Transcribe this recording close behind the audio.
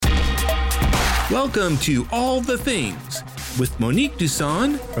Welcome to All the Things with Monique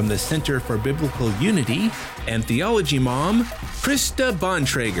Duson from the Center for Biblical Unity and Theology Mom, Krista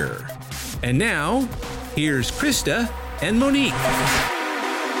Bontrager. And now, here's Krista and Monique.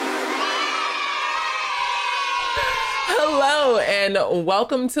 Hello, and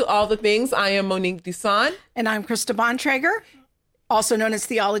welcome to All the Things. I am Monique Duson. And I'm Krista Bontrager, also known as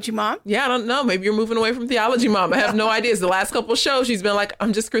Theology Mom. Yeah, I don't know. Maybe you're moving away from Theology Mom. I have no idea. It's the last couple of shows she's been like,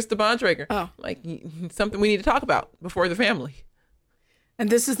 I'm just Krista Bontrager. Oh. Like, something we need to talk about before the family. And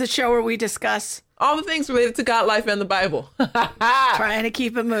this is the show where we discuss all the things related to God, life, and the Bible. trying to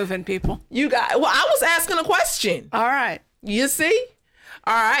keep it moving, people. You got, well, I was asking a question. All right. You see?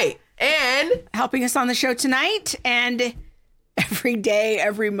 All right. And helping us on the show tonight and every day,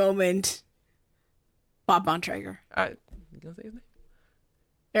 every moment, Bob Bontrager. You gonna say his name?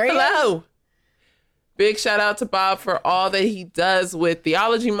 There he Hello. is. Big shout out to Bob for all that he does with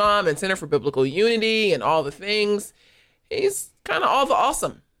Theology Mom and Center for Biblical Unity and all the things. He's kind of all the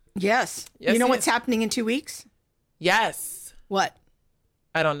awesome. Yes. Yes, You know he what's is. happening in 2 weeks? Yes. What?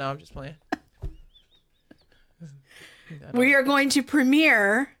 I don't know. I'm just playing. We are going to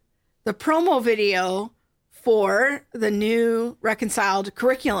premiere the promo video for the new reconciled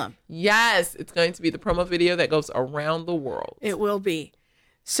curriculum. Yes. It's going to be the promo video that goes around the world. It will be.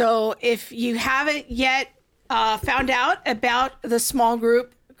 So if you haven't yet found out about the small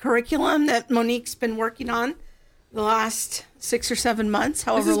group curriculum that Monique's been working on the last 6 or 7 months,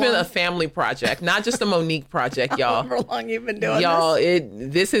 however This has long, been a family project, not just a Monique project, y'all. however long you've been doing Y'all, this.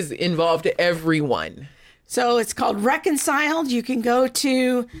 this has involved everyone. So it's called Reconciled. You can go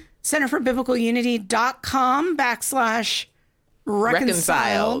to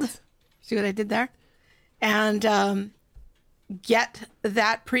centerforbiblicalunity.com/reconciled. See what I did there? And get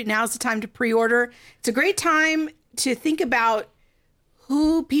that now's the time to pre-order. It's a great time to think about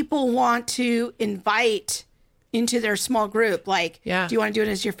who people want to invite into their small group. Like, Yeah. do you want to do it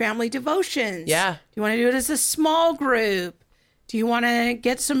as your family devotions? Yeah. Do you want to do it as a small group? Do you want to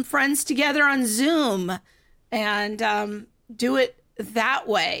get some friends together on Zoom and do it that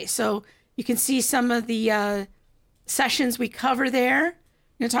way? So you can see some of the sessions we cover there.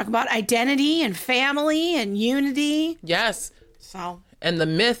 We're going to talk about identity and family and unity. Yes. So, And the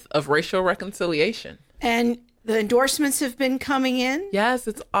myth of racial reconciliation. and the endorsements have been coming in. Yes,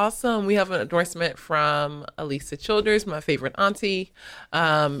 it's awesome. We have an endorsement from Elisa Childers, my favorite auntie,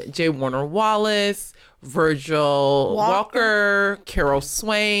 J. Warner Wallace, Virgil Walker, Carol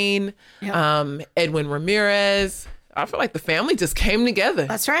Swain, Yep. Edwin Ramirez. I feel like the family just came together.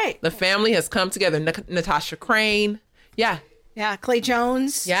 That's right. The family has come together. Natasha Crane. Yeah. Yeah, Clay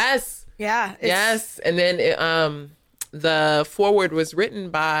Jones. Yes. Yeah. Yes. And then the foreword was written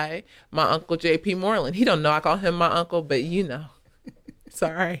by my uncle, J.P. Moreland. He don't know I call him my uncle, but you know. It's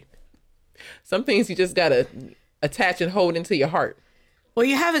all right. Some things you just got to attach and hold into your heart. Well,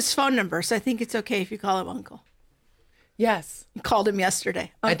 you have his phone number, so I think it's okay if you call him Uncle. Yes. You called him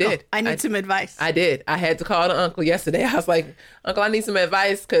yesterday. I Uncle, did. I need some advice. I did. I had to call the uncle yesterday. I was like, Uncle, I need some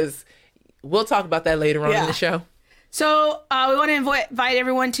advice because we'll talk about that later on in the show. So we want to invite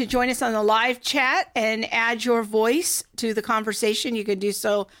everyone to join us on the live chat and add your voice to the conversation. You can do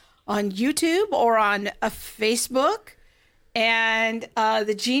so on YouTube or on Facebook. And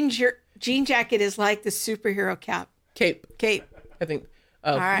the jean jacket is like the superhero Cape. cape. I think.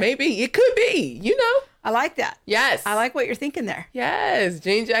 right. Maybe it could be. You know. I like that. Yes. I like what you're thinking there. Yes.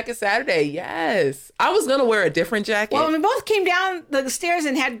 Jean jacket Saturday. Yes. I was gonna wear a different jacket. Well, we both came down the stairs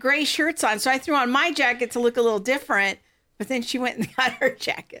and had gray shirts on, so I threw on my jacket to look a little different. But then she went and got her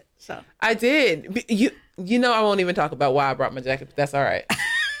jacket. So I did. You know I won't even talk about why I brought my jacket. But that's all right.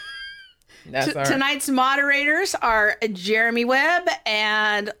 That's all right. Tonight's moderators are Jeremy Webb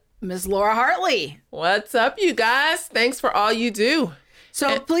and Ms. Laura Hartley. What's up, you guys? Thanks for all you do.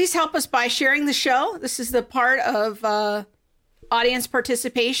 So please help us by sharing the show. This is the part of audience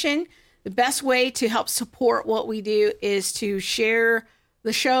participation. The best way to help support what we do is to share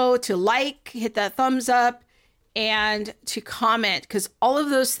the show, to like, hit that thumbs up, and to comment, because all of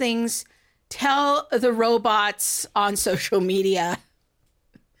those things tell the robots on social media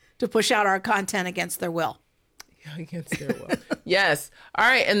to push out our content against their will. Against their will. Yes. All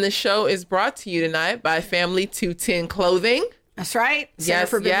right. And the show is brought to you tonight by Family 210 Clothing. That's right. Center Yes,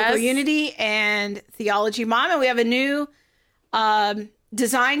 for Biblical yes. Unity and Theology Mom. And we have a new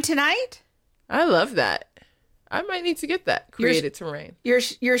design tonight. I love that. I might need to get that. Created to Reign.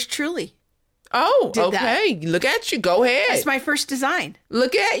 Yours truly. Oh, Did that. okay. Look at you. Go ahead. It's my first design.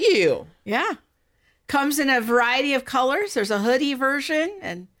 Look at you. Yeah. Comes in a variety of colors. There's a hoodie version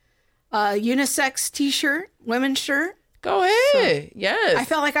and a unisex t-shirt, women's shirt. Go ahead. Yes. I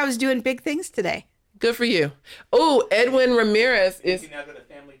felt like I was doing big things today. Good for you. Oh, Edwin Ramirez is... You can now go to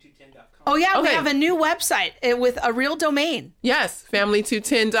family210.com. Oh, yeah. We Okay. have a new website with a real domain. Yes,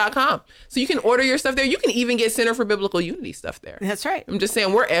 family210.com. So you can order your stuff there. You can even get Center for Biblical Unity stuff there. That's right. I'm just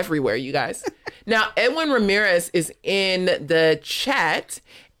saying, we're everywhere, you guys. Now, Edwin Ramirez is in the chat.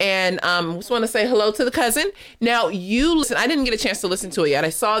 And just want to say hello to the cousin. Now, you listen. I didn't get a chance to listen to it yet.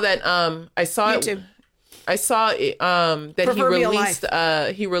 I saw that. I saw YouTube. it. I saw it, that Proverbial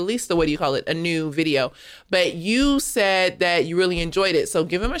he released the, what do you call it, a new video. But you said that you really enjoyed it. So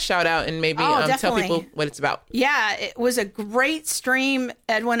give him a shout out and maybe tell definitely. people what it's about. Yeah, it was a great stream,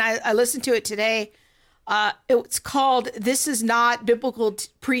 Edwin. I listened to it today. It's called "This Is Not Biblical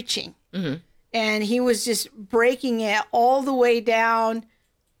Preaching," and he was just breaking it all the way down.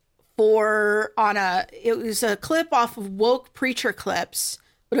 It was a clip off of Woke Preacher Clips,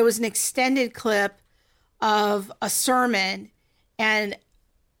 but it was an extended clip of a sermon, and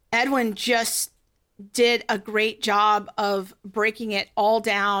Edwin just did a great job of breaking it all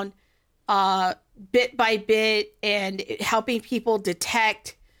down bit by bit and helping people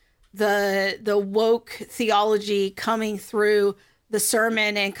detect the woke theology coming through the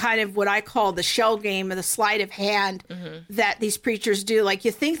sermon and kind of what I call the shell game or the sleight of hand that these preachers do. Like,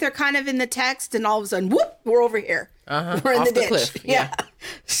 you think they're kind of in the text and all of a sudden, whoop, we're over here. We're in Off the the ditch. cliff. Yeah.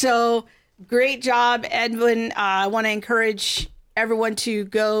 So great job, Edwin. I want to encourage everyone to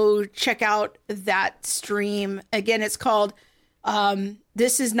go check out that stream. Again, it's called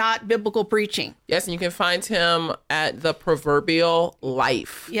This Is Not Biblical Preaching. Yes, and you can find him at The Proverbial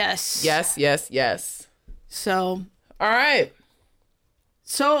Life. Yes. Yes. So, All right.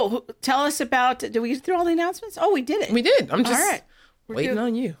 so tell us about, did we get through all the announcements? Oh, we did it. We did. I'm just All right. waiting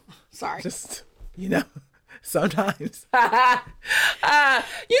on you. Sorry. Just, sometimes.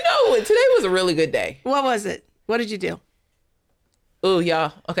 Today was a really good day. What was it? What did you do? Oh,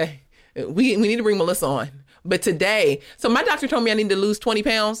 y'all. Okay. We need to bring Melissa on. But today, so my doctor told me I need to lose 20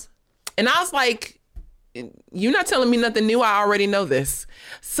 pounds. And I was like, you're not telling me nothing new. I already know this.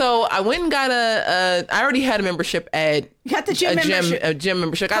 So I went and got I already had a membership at You got the gym membership a gym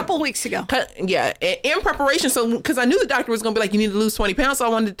membership. a couple weeks ago. Yeah, in preparation. So, because I knew the doctor was going to be like, you need to lose 20 pounds. So I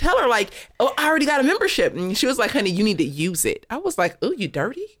wanted to tell her, like, oh, I already got a membership. And she was like, honey, you need to use it. I was like, oh, you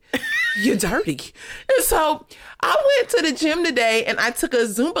dirty? You're dirty. And so I went to the gym today and I took a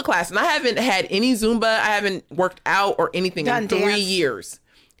Zumba class. And I haven't had any Zumba. I haven't worked out or anything in 3 years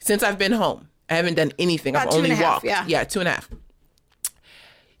since I've been home. I haven't done anything. About I've only 2.5, walked. yeah. Yeah, 2.5.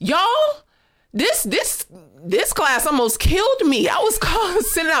 Y'all, this class almost killed me. I was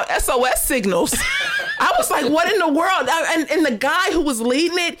sending out SOS signals. I was like, what in the world? And the guy who was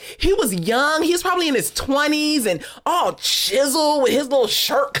leading it, he was young. He was probably in his 20s and all chiseled with his little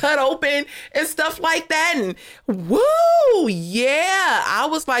shirt cut open and stuff like that. And woo, yeah. I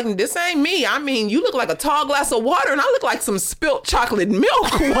was like, this ain't me. I mean, you look like a tall glass of water and I look like some spilt chocolate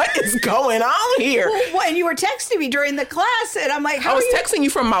milk. What is going on here? Well, and you were texting me during the class, and I'm like, I was texting you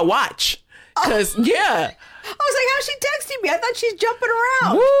from my watch. Because, yeah. I was like, how's she texting me? I thought she's jumping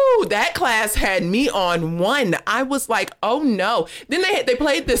around. Woo, that class had me on one. I was like, oh no. Then they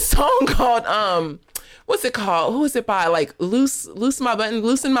played this song called, what's it called? Who is it by? Like, Loosen My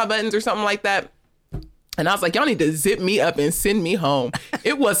Buttons or something like that. And I was like, y'all need to zip me up and send me home.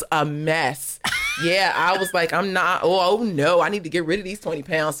 It was a mess. Yeah, I was like, I'm not, oh no, I need to get rid of these 20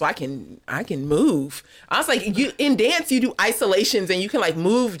 pounds so I can move. I was like, in dance, you do isolations and you can like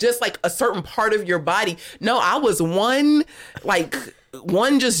move just like a certain part of your body. No, I was one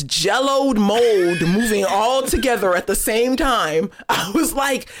just jelloed mold moving all together at the same time. I was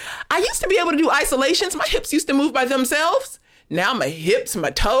like, I used to be able to do isolations. My hips used to move by themselves. Now my hips, my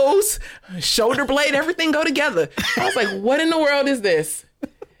toes, shoulder blade, everything go together. I was like, what in the world is this?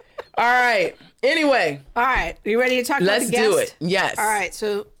 All right. Anyway. All right. Are you ready to talk about the guest? Let's do it. Yes. All right.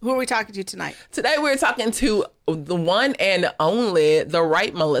 So who are we talking to tonight? Today we're talking to the one and only, the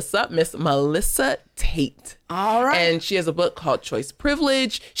right Melissa, Miss Melissa Tate. All right. And she has a book called Choice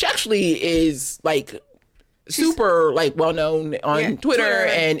Privilege. She actually is like super like well known on Twitter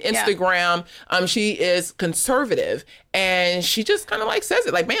and Instagram. Yeah. She is conservative and she just kind of like says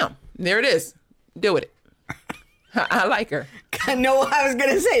it like, bam, there it is. Deal with it. I like her. I know what I was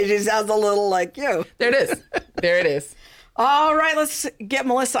going to say. She sounds a little like you. There it is. There it is. All right. Let's get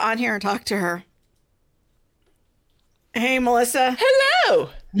Melissa on here and talk to her. Hey, Melissa. Hello.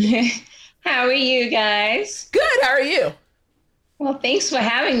 How are you guys? Good. How are you? Well, thanks for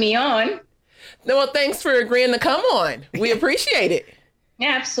having me on. Well, thanks for agreeing to come on. We appreciate it.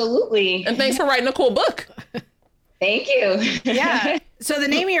 Absolutely. And thanks for writing a cool book. Thank you. Yeah. So the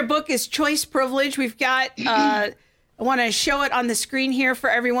name of your book is Choice Privilege. We've got I want to show it on the screen here for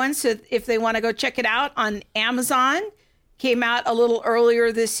everyone. So if they want to go check it out on Amazon, came out a little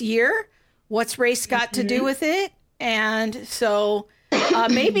earlier this year. What's Race Got to Do with It? And so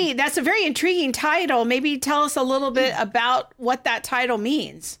maybe that's a very intriguing title. Maybe tell us a little bit about what that title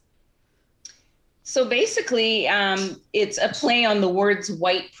means. So basically, it's a play on the words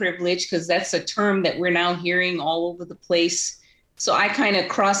white privilege, because that's a term that we're now hearing all over the place. So I kind of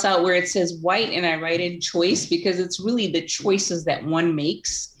cross out where it says white and I write in choice, because it's really the choices that one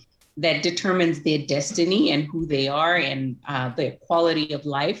makes that determines their destiny and who they are, and the quality of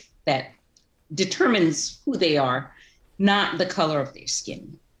life that determines who they are, not the color of their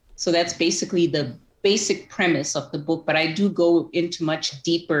skin. So that's basically the basic premise of the book, but I do go into much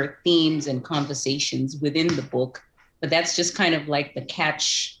deeper themes and conversations within the book. But that's just kind of like the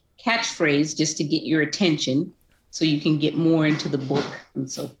catchphrase, just to get your attention so you can get more into the book and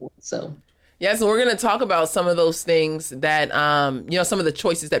so forth. So yeah, so we're going to talk about some of those things that, some of the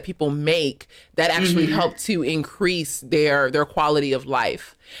choices that people make that actually help to increase their quality of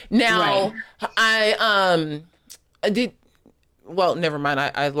life. Now, right. Well, never mind.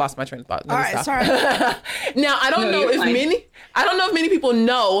 I lost my train of thought. All right, sorry. Now, I don't know if many people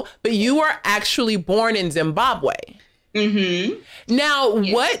know, but you were actually born in Zimbabwe. Mm-hmm. Now,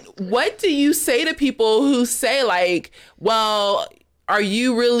 yes. What do you say to people who say, like, well, are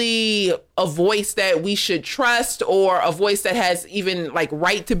you really a voice that we should trust, or a voice that has even like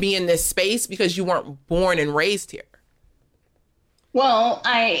right to be in this space because you weren't born and raised here? Well,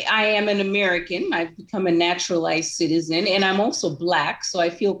 I am an American. I've become a naturalized citizen, and I'm also Black, so I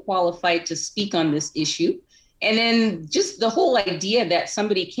feel qualified to speak on this issue. And then just the whole idea that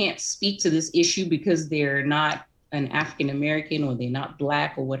somebody can't speak to this issue because they're not an African American or they're not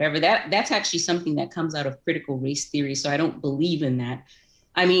Black or whatever, that's actually something that comes out of critical race theory. So I don't believe in that.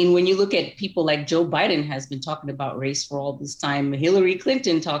 I mean, when you look at people like Joe Biden has been talking about race for all this time, Hillary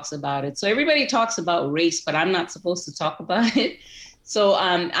Clinton talks about it. So everybody talks about race, but I'm not supposed to talk about it. So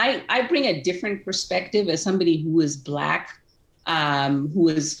I bring a different perspective as somebody who is Black,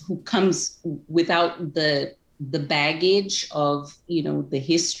 who comes without the baggage of, the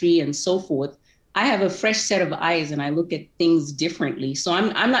history and so forth. I have a fresh set of eyes and I look at things differently. So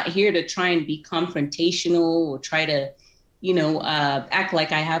I'm not here to try and be confrontational or try to, act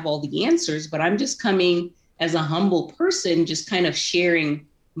like I have all the answers, but I'm just coming as a humble person, just kind of sharing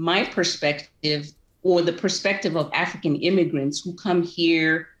my perspective, or the perspective of African immigrants who come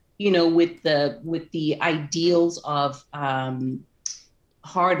here, with the ideals of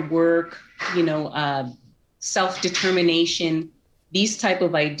hard work, self-determination, these type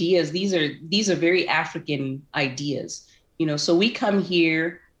of ideas. These are very African ideas, so we come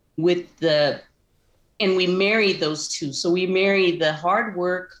here and we marry those two. So we marry the hard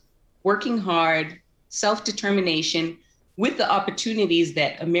work, working hard, self-determination with the opportunities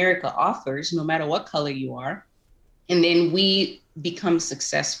that America offers, no matter what color you are. And then we become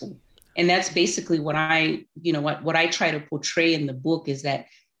successful. And that's basically what I try to portray in the book, is that,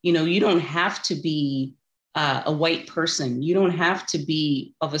 you don't have to be a white person. You don't have to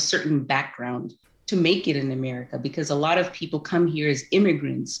be of a certain background to make it in America, because a lot of people come here as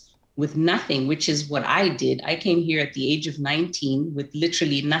immigrants with nothing, which is what I did. I came here at the age of 19 with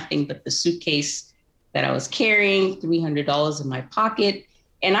literally nothing but the suitcase that I was carrying, $300 in my pocket.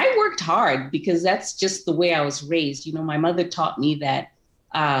 And I worked hard because that's just the way I was raised. My mother taught me that,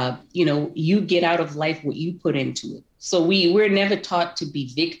 you get out of life what you put into it. So we're never taught to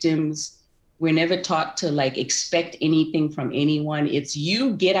be victims. We're never taught to expect anything from anyone. It's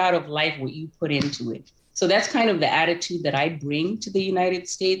you get out of life what you put into it. So that's kind of the attitude that I bring to the United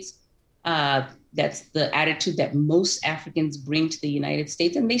States. That's the attitude that most Africans bring to the United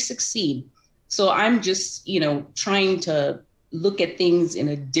States, and they succeed. So I'm just, trying to look at things in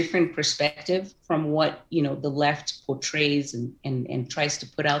a different perspective from what, the left portrays and tries to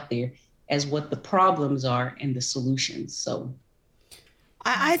put out there as what the problems are and the solutions. So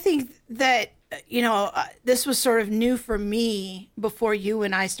I think that, this was sort of new for me before you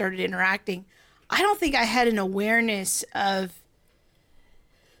and I started interacting. I don't think I had an awareness of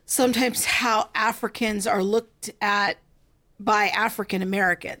sometimes how Africans are looked at by African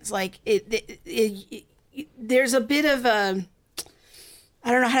Americans. There's a bit of a,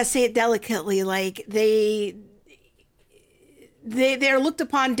 I don't know how to say it delicately, they're looked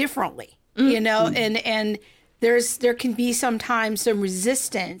upon differently, and there can be sometimes some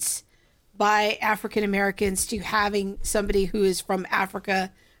resistance by African Americans to having somebody who is from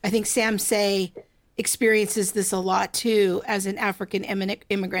Africa. I think Sam Say experiences this a lot too as an African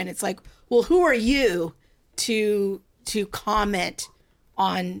immigrant. It's like, well, who are you to comment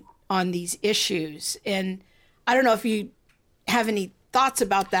on these issues? And I don't know if you have any thoughts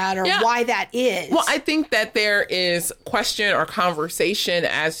about that or why that is. Well, I think that there is question or conversation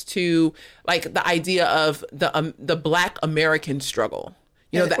as to like the idea of the Black American struggle.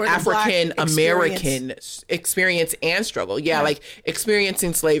 You know, the African American experience and struggle. Yeah, like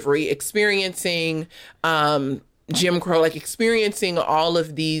experiencing slavery, experiencing Jim Crow, like experiencing all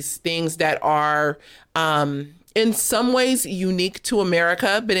of these things that are in some ways unique to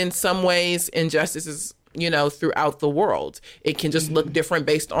America, but in some ways injustices, you know, throughout the world. It can just look different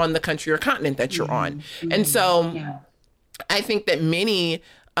based on the country or continent that you're on. And so I think that many,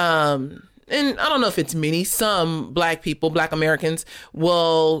 and I don't know if it's many, some Black people, Black Americans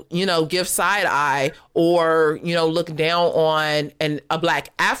will, you know, give side eye or, you know, look down on a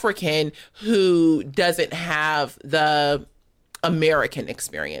Black African who doesn't have the American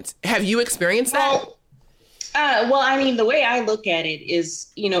experience. Have you experienced that? Well, I mean, the way I look at it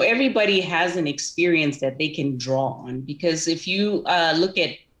is, you know, everybody has an experience that they can draw on, because if you look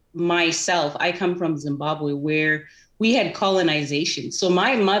at myself, I come from Zimbabwe where we had colonization. So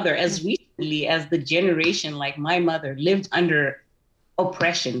my mother, as recently as the generation like my mother, lived under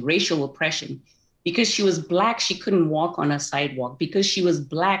oppression, racial oppression. Because she was Black, she couldn't walk on a sidewalk. Because she was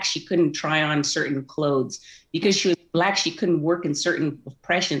Black, she couldn't try on certain clothes. Because she was Black, she couldn't work in certain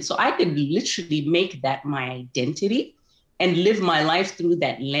oppression. So I could literally make that my identity and live my life through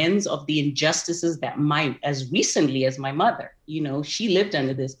that lens of the injustices that as recently as my mother, you know, she lived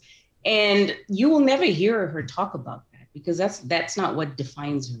under this. And you will never hear her talk about that, because that's not what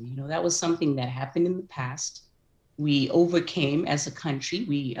defines her. You know, that was something that happened in the past. We overcame as a country.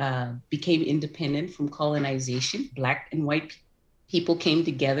 We became independent from colonization. Black and white people came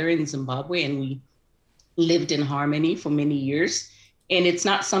together in Zimbabwe, and we lived in harmony for many years. And it's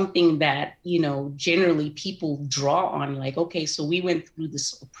not something that, you know, generally people draw on, like, okay, so we went through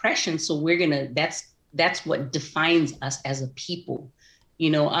this oppression, so we're gonna, that's what defines us as a people. You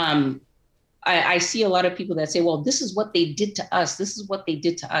know, I see a lot of people that say, well, this is what they did to us. This is what they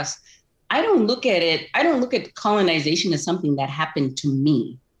did to us. I don't look at colonization as something that happened to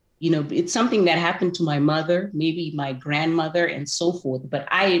me. You know, it's something that happened to my mother, maybe my grandmother, and so forth. But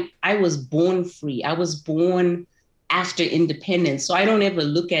I was born free. I was born after independence. So I don't ever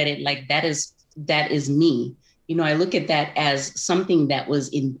look at it like that is me. You know, I look at that as something that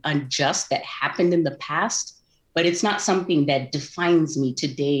was unjust, that happened in the past, but it's not something that defines me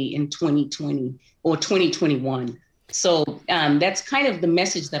today in 2020 or 2021. So that's kind of the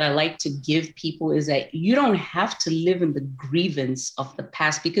message that I like to give people, is that you don't have to live in the grievance of the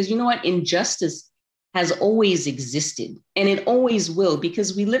past, because you know what? Injustice has always existed, and it always will,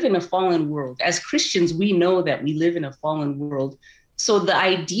 because we live in a fallen world. As Christians, we know that we live in a fallen world. So the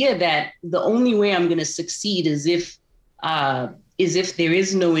idea that the only way I'm going to succeed is if there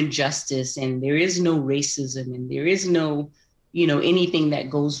is no injustice and there is no racism and there is no, you know, anything that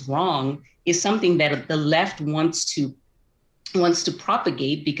goes wrong, is something that the left wants to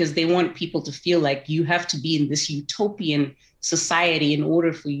propagate, because they want people to feel like you have to be in this utopian society in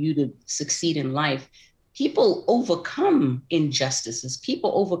order for you to succeed in life. People overcome injustices.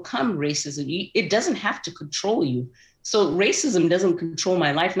 People overcome racism. It doesn't have to control you. So racism doesn't control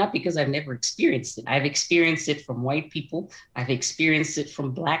my life, not because I've never experienced it. I've experienced it from white people. I've experienced it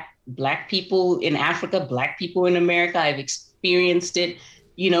from black people in Africa, Black people in America. I've experienced it,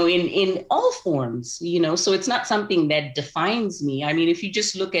 you know, in all forms, you know, so it's not something that defines me. I mean, if you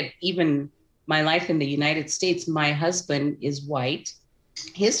just look at even my life in the United States, my husband is white.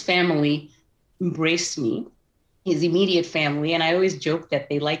 His family embraced me, his immediate family. And I always joke that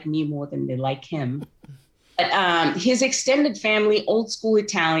they like me more than they like him. But his extended family, old school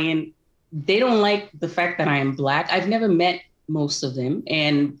Italian, they don't like the fact that I am Black. I've never met most of them.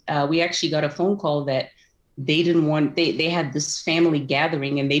 And we actually got a phone call that they didn't want, they had this family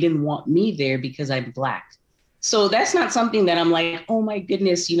gathering and they didn't want me there because I'm Black. So that's not something that I'm like, oh my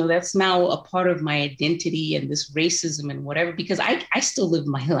goodness, you know, that's now a part of my identity and this racism and whatever, because I still live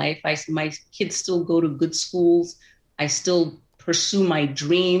my life. My kids still go to good schools. I still pursue my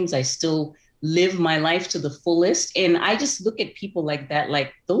dreams. I still live my life to the fullest. And I just look at people like that,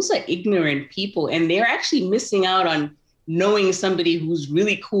 like those are ignorant people, and they're actually missing out on knowing somebody who's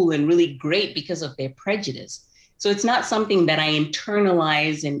really cool and really great because of their prejudice. So it's not something that I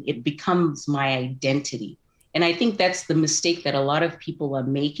internalize and it becomes my identity. And I think that's the mistake that a lot of people are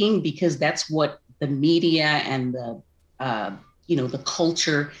making, because that's what the media and the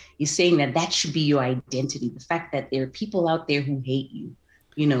culture is saying, that should be your identity. The fact that there are people out there who hate you,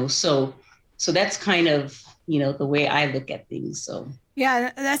 you know, so that's kind of, you know, the way I look at things. So.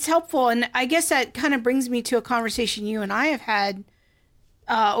 Yeah, that's helpful. And I guess that kind of brings me to a conversation you and I have had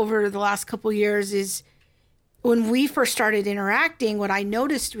over the last couple of years, is when we first started interacting, what I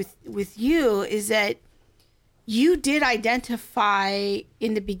noticed with you is that you did identify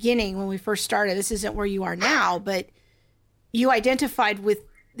in the beginning when we first started, this isn't where you are now, but you identified with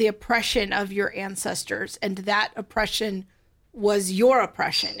the oppression of your ancestors, and that oppression was your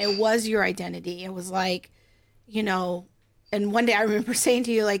oppression. It was your identity. It was like, you know, and one day I remember saying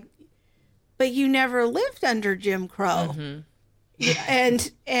to you, like, but you never lived under Jim Crow.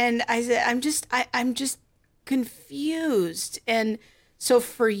 And I said, I'm just confused. And so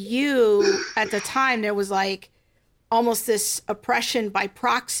for you at the time, there was like almost this oppression by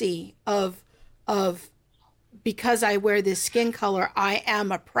proxy of because I wear this skin color, I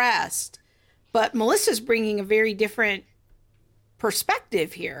am oppressed. But Melissa's bringing a very different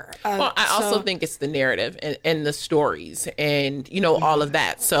perspective here. Well, I also think it's the narrative and the stories and, you know, all of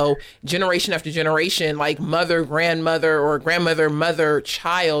that. So generation after generation, like mother, grandmother, or grandmother, mother,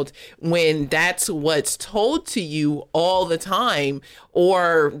 child, when that's what's told to you all the time,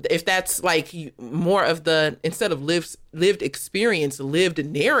 or if that's like more of the, instead of lived experience, lived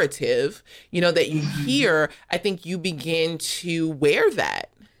narrative, you know, that you hear, I think you begin to wear that.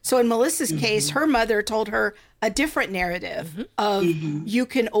 So in Melissa's case, her mother told her a different narrative of you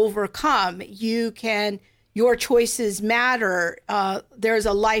can overcome, your choices matter. There's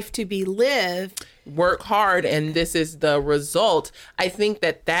a life to be lived. Work hard, and this is the result. I think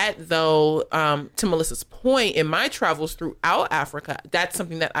that though, to Melissa's point, in my travels throughout Africa, that's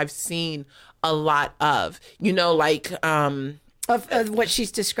something that I've seen a lot of, you know, like, of what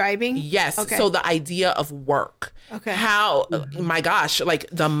she's describing? Yes. Okay. So the idea of work. Okay. How, my gosh, like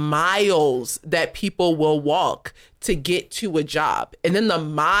the miles that people will walk to get to a job, and then the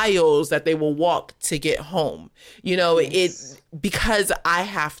miles that they will walk to get home. You know, because I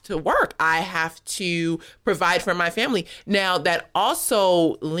have to work. I have to provide for my family. Now that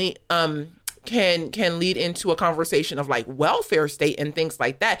also can lead into a conversation of like welfare state and things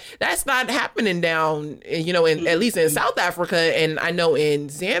like that. That's not happening down, you know, at least in South Africa, and I know in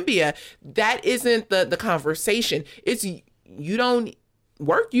Zambia, that isn't the conversation. It's you don't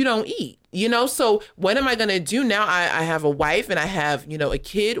work, you don't eat, you know? So what am I going to do now? I have a wife and I have, you know, a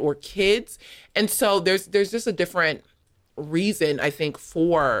kid or kids. And so there's just a different reason, I think,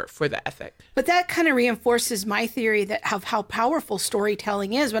 for the ethic. But that kind of reinforces my theory that how powerful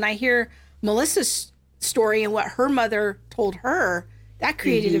storytelling is. When I hear Melissa's story and what her mother told her, that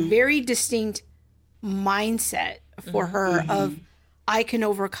created a very distinct mindset for her of, I can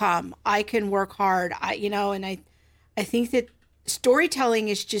overcome, I can work hard, and I think that storytelling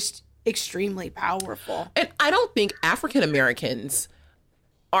is just extremely powerful. And I don't think African Americans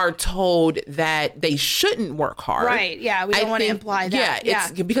are told that they shouldn't work hard. Right. Yeah. We don't want to imply that. Yeah.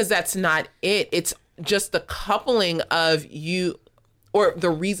 It's because that's not it. It's just the coupling of you, or the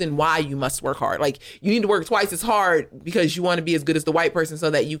reason why you must work hard. Like, you need to work twice as hard because you want to be as good as the white person so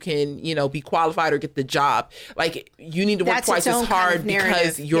that you can, you know, be qualified or get the job. Like, you need to work twice as hard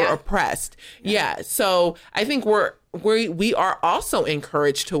because you're oppressed. Yeah. So I think we are also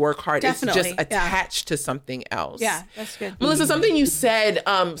encouraged to work hard. Definitely. It's just attached to something else. Yeah, that's good. Melissa, something you said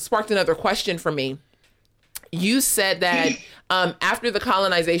sparked another question for me. You said that after the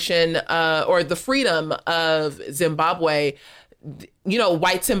colonization or the freedom of Zimbabwe, you know,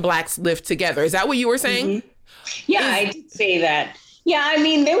 whites and blacks lived together. Is that what you were saying? Yeah, I did say that. Yeah, I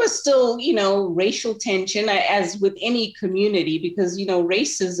mean, there was still, you know, racial tension, as with any community, because, you know,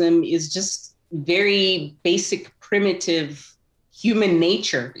 racism is just very basic, primitive human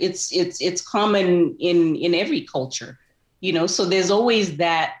nature. It's common in every culture, you know, so there's always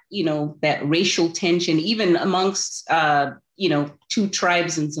that, you know, that racial tension, even amongst, you know, two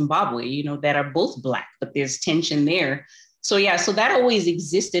tribes in Zimbabwe, you know, that are both black, but there's tension there. So, yeah, so that always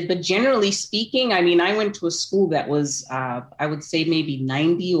existed. But generally speaking, I mean, I went to a school that was, I would say maybe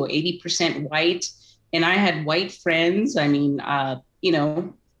 90 or 80% white. And I had white friends. I mean, you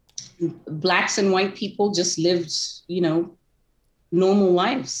know, blacks and white people just lived, you know, normal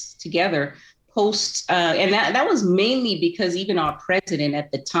lives together and that was mainly because even our president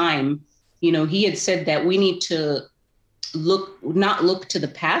at the time, you know, he had said that we need to not look to the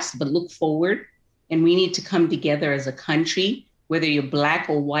past, but look forward. And we need to come together as a country, whether you're black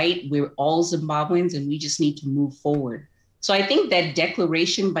or white, we're all Zimbabweans, and we just need to move forward. So I think that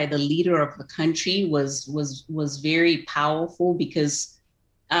declaration by the leader of the country was very powerful, because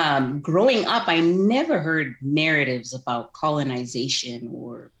growing up, I never heard narratives about colonization,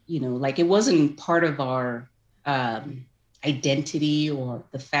 or, you know, like, it wasn't part of our identity or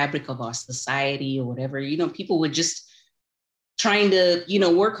the fabric of our society or whatever. You know, people were just trying to, you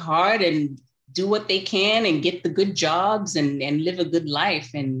know, work hard and do what they can and get the good jobs and live a good life.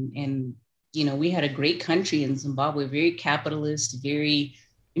 And we had a great country in Zimbabwe, very capitalist,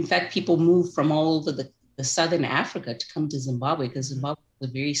 in fact, people moved from all over the Southern Africa to come to Zimbabwe because Zimbabwe was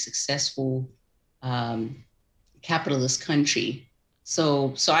a very successful capitalist country.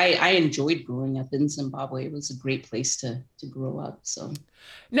 So I enjoyed growing up in Zimbabwe. It was a great place to grow up. So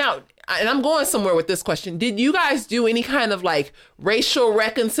now, and I'm going somewhere with this question. Did you guys do any kind of like racial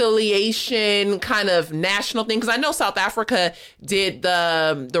reconciliation kind of national thing? Because I know South Africa did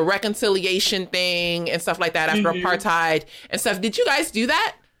the reconciliation thing and stuff like that after apartheid and stuff. Did you guys do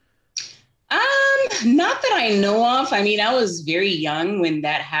that? Not that I know of. I mean, I was very young when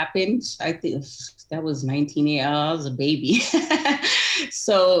that happened. I think that was 1980. I was a baby.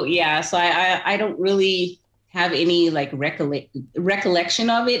 So yeah, so I don't really have any like recollection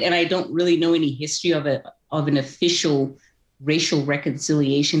of it. And I don't really know any history of an official racial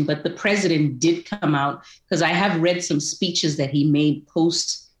reconciliation, but the president did come out, because I have read some speeches that he made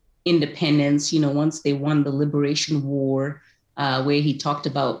post independence, once they won the Liberation War, where he talked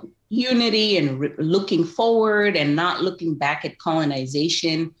about unity and looking forward and not looking back at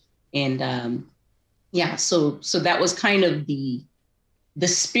colonization. And so that was kind of the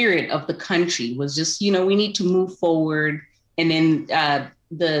spirit of the country, was just, we need to move forward. And then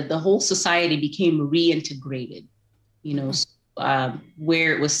the whole society became reintegrated,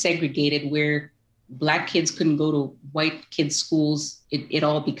 where it was segregated, where Black kids couldn't go to white kids' schools. It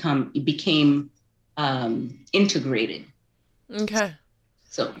became integrated. Okay.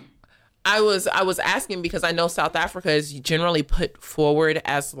 So I was asking because I know South Africa is generally put forward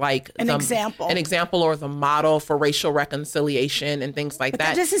as like an example or the model for racial reconciliation and things like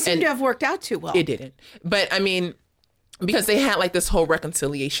that. That doesn't seem to have worked out too well. It didn't. But I mean, because they had like this whole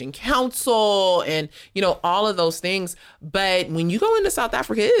reconciliation council and, all of those things. But when you go into South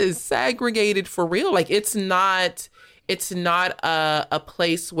Africa, it is segregated for real. Like it's not a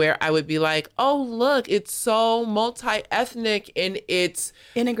place where I would be like, oh, look, it's so multi-ethnic in its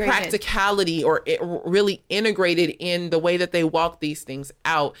integrated practicality, or it really integrated in the way that they walk these things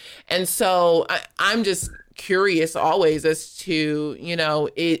out. And so I'm just curious always as to,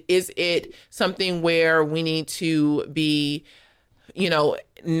 is it something where we need to be,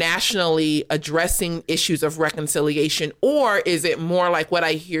 nationally addressing issues of reconciliation? Or is it more like what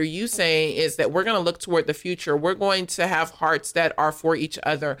I hear you saying is that we're going to look toward the future. We're going to have hearts that are for each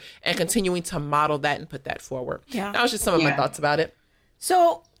other and continuing to model that and put that forward. Yeah. That was just some of my thoughts about it.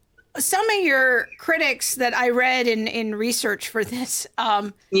 So some of your critics that I read in research for this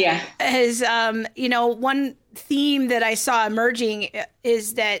is, one theme that I saw emerging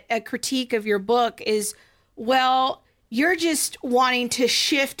is that a critique of your book is, well, you're just wanting to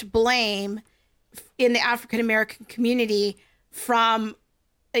shift blame in the African-American community from,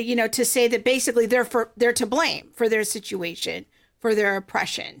 to say that basically they're to blame for their situation, for their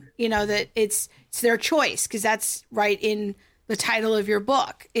oppression, that it's their choice, because that's right in the title of your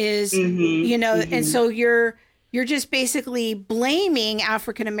book is, and so you're just basically blaming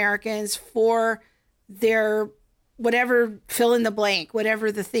African-Americans for their whatever, fill in the blank, whatever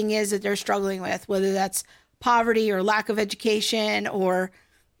the thing is that they're struggling with, whether that's poverty or lack of education or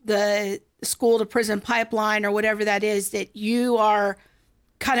the school to prison pipeline or whatever that is, that you are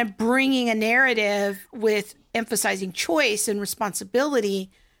kind of bringing a narrative with emphasizing choice and responsibility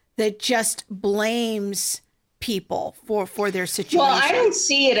that just blames people for their situation. Well, I don't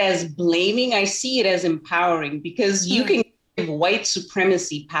see it as blaming. I see it as empowering, because you can give white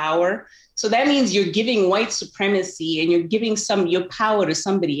supremacy power. So that means you're giving white supremacy and you're giving your power to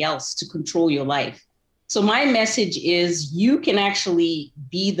somebody else to control your life. So my message is you can actually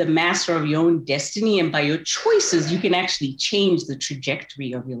be the master of your own destiny, and by your choices, you can actually change the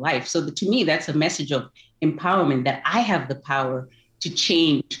trajectory of your life. So to me, that's a message of empowerment, that I have the power to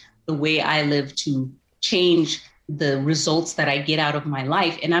change the way I live, to change the results that I get out of my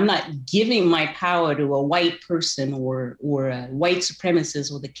life. And I'm not giving my power to a white person or a white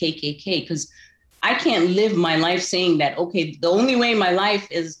supremacist or the KKK, because I can't live my life saying that, okay, the only way my life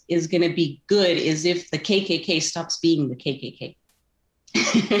is going to be good is if the KKK stops being the KKK.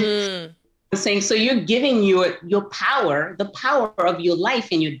 I'm saying, so you're giving your power, the power of your life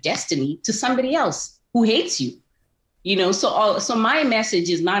and your destiny, to somebody else who hates you. So my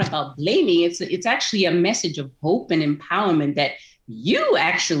message is not about blaming. It's actually a message of hope and empowerment, that you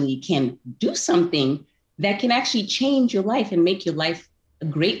actually can do something that can actually change your life and make your life a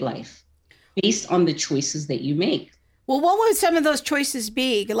great life, based on the choices that you make. Well, what would some of those choices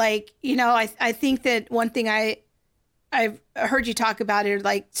be? Like, I think that one thing I've heard you talk about are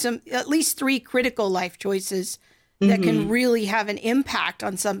like at least 3 critical life choices that can really have an impact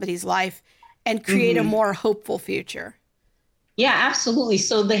on somebody's life and create a more hopeful future. Yeah, absolutely.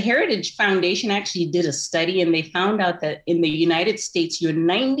 So the Heritage Foundation actually did a study, and they found out that in the United States, you're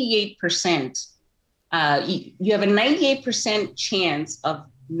 98%, you have a 98% chance of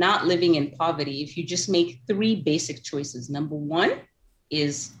not living in poverty if you just make three basic choices. Number one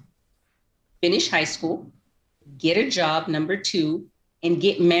is finish high school, get a job, number two, and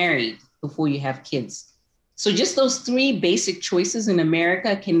get married before you have kids. So just those three basic choices in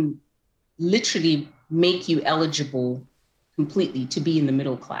America can literally make you eligible completely to be in the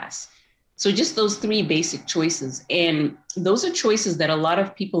middle class. So just those three basic choices. And those are choices that a lot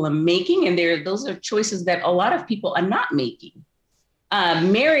of people are making, and those are choices that a lot of people are not making.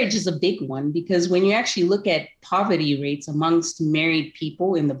 Marriage is a big one, because when you actually look at poverty rates amongst married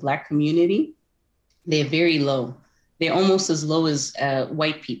people in the Black community, they're very low. They're almost as low as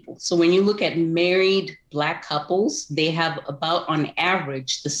white people. So when you look at married Black couples, they have about, on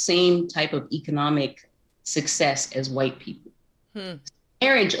average, the same type of economic success as white people.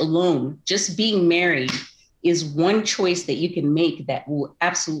 Marriage alone, just being married, is one choice that you can make that will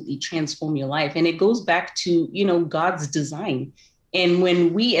absolutely transform your life. And it goes back to, God's design. And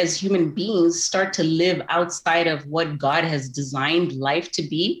when we as human beings start to live outside of what God has designed life to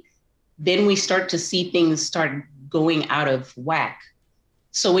be, then we start to see things start going out of whack.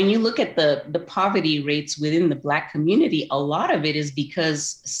 So when you look at the poverty rates within the Black community, a lot of it is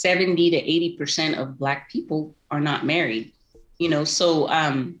because 70 to 80% of Black people are not married. So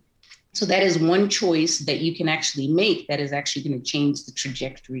that is one choice that you can actually make that is actually going to change the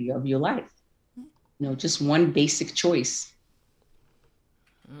trajectory of your life. Just one basic choice.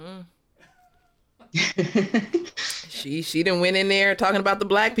 She done went in there talking about the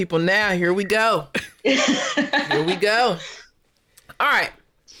Black people. Now here we go. Here we go. All right.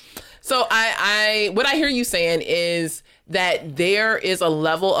 So what I hear you saying is that there is a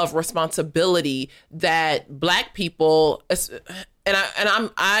level of responsibility that Black people, and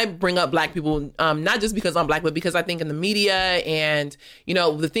I bring up Black people not just because I'm Black, but because I think in the media and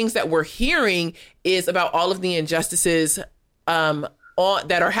the things that we're hearing is about all of the injustices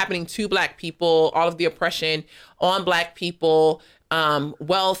that are happening to Black people, all of the oppression on Black people,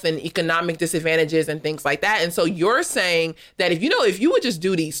 wealth and economic disadvantages and things like that. And so you're saying that if you would just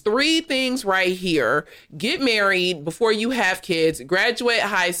do these three things right here, get married before you have kids, graduate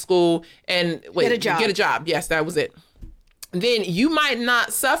high school, and get a job. Yes, that was it. Then you might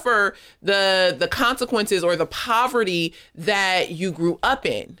not suffer the consequences or the poverty that you grew up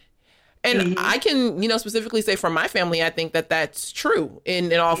in. And I can, specifically say from my family, I think that that's true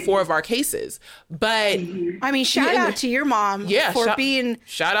in all four of our cases. But I mean, shout out to your mom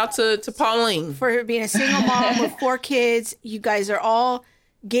shout out to Pauline for being a single mom with 4 kids. You guys are all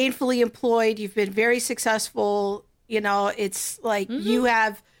gainfully employed. You've been very successful. It's like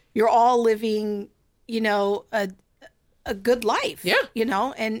you're all living, a good life.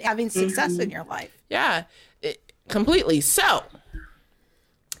 Yeah. And having success in your life. Yeah, completely. So.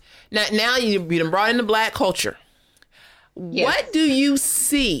 Now you've been brought into Black culture. Yes. What do you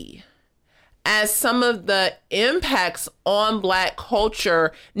see as some of the impacts on Black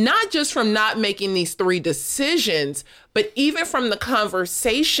culture, not just from not making these three decisions, but even from the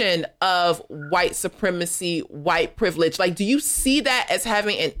conversation of white supremacy, white privilege? Like, do you see that as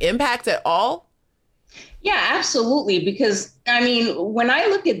having an impact at all? Yeah, absolutely. Because when I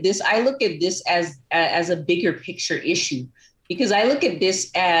look at this as a bigger picture issue. Because I look at this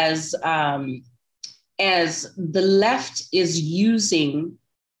as the left is using,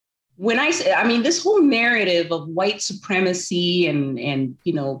 when I say, this whole narrative of white supremacy and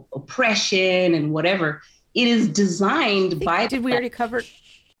oppression and whatever, it is designed by. Did we already cover?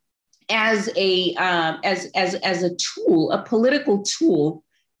 As a tool, a political tool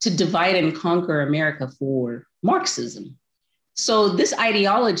to divide and conquer America for Marxism. So this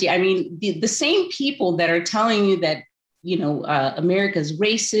ideology, the same people that are telling you that America's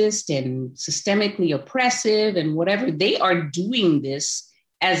racist and systemically oppressive and whatever, they are doing this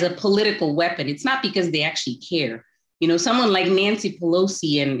as a political weapon. It's not because they actually care. Someone like Nancy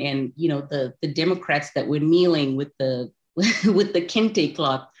Pelosi and the Democrats that were kneeling with the with the kente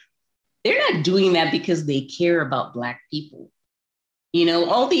cloth, they're not doing that because they care about Black people.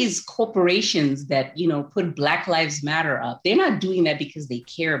 All these corporations that, put Black Lives Matter up, they're not doing that because they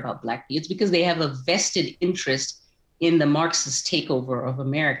care about Black people. It's because they have a vested interest in the Marxist takeover of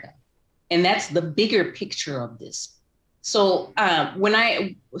America. And that's the bigger picture of this. So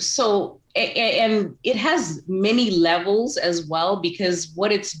and it has many levels as well, because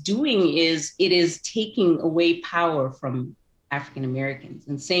what it's doing is it is taking away power from African Americans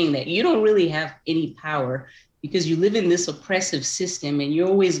and saying that you don't really have any power because you live in this oppressive system and you're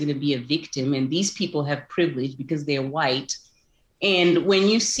always going to be a victim. And these people have privilege because they're white. And when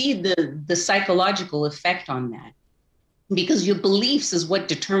you see the psychological effect on that, because your beliefs is what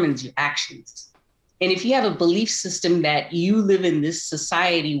determines your actions. And if you have a belief system that you live in this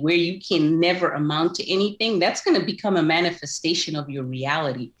society where you can never amount to anything, that's going to become a manifestation of your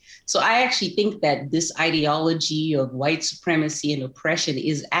reality. So I actually think that this ideology of white supremacy and oppression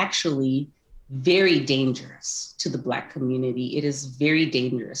is actually very dangerous to the Black community. It is very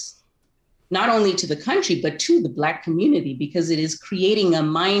dangerous, not only to the country, but to the Black community, because it is creating a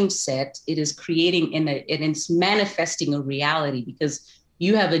mindset. It is creating and it's manifesting a reality, because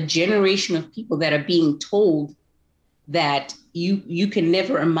you have a generation of people that are being told that you can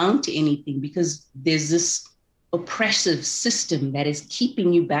never amount to anything because there's this oppressive system that is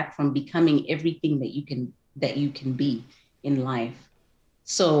keeping you back from becoming everything that you can be in life.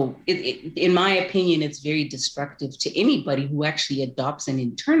 So in my opinion, it's very destructive to anybody who actually adopts and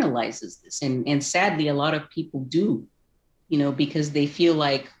internalizes this. And sadly, a lot of people do, because they feel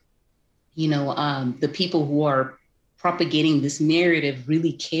like, the people who are propagating this narrative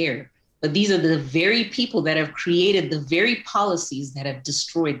really care. But these are the very people that have created the very policies that have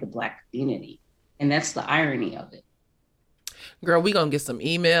destroyed the Black community. And that's the irony of it. Girl, we gonna get some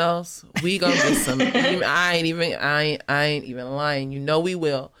emails. We gonna get some. I ain't even lying. We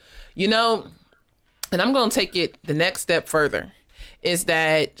will. And I'm gonna take it the next step further. Is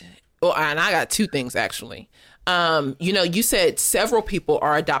that? Well, and I got two things actually. You said several people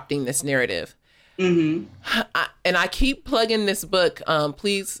are adopting this narrative. Mm-hmm. And I keep plugging this book.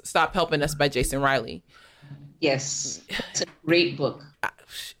 Please Stop Helping Us by Jason Riley. Yes, it's a great book.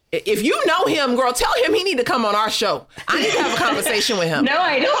 If you know him, girl, tell him he need to come on our show. I need to have a conversation with him. No,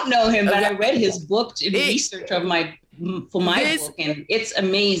 I don't know him, but I read his book in research of my book, and it's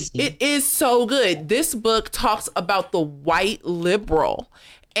amazing. It is so good. This book talks about the white liberal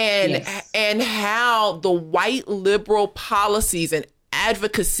and how the white liberal policies and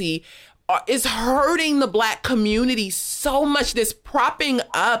advocacy is hurting the Black community so much. This propping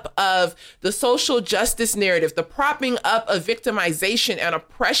up of the social justice narrative, the propping up of victimization and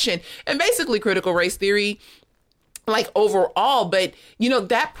oppression, and basically critical race theory, like overall. But,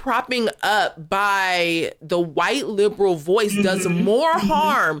 that propping up by the white liberal voice does more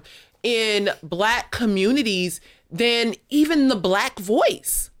harm in Black communities than even the Black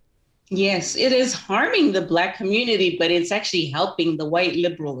voice. Yes, it is harming the Black community, but it's actually helping the white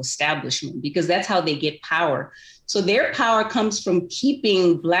liberal establishment, because that's how they get power. So their power comes from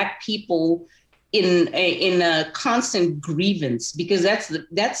keeping Black people in a constant grievance, because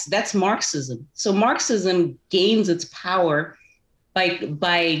that's Marxism. So Marxism gains its power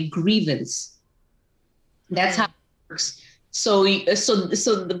by grievance. That's how it works. So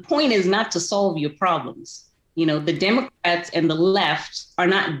the point is not to solve your problems. The Democrats and the left are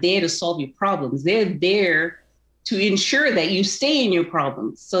not there to solve your problems. They're there to ensure that you stay in your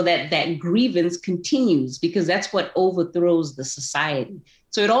problems so that grievance continues, because that's what overthrows the society.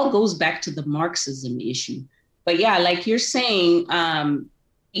 So it all goes back to the Marxism issue. But yeah, like you're saying, the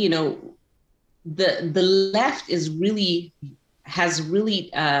left has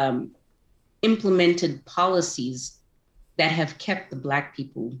really implemented policies that have kept the Black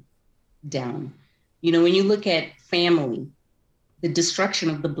people down. When you look at family, the destruction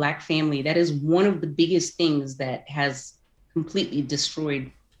of the Black family, that is one of the biggest things that has completely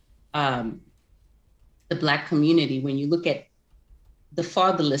destroyed the Black community. When you look at the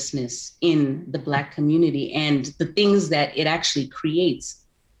fatherlessness in the Black community and the things that it actually creates,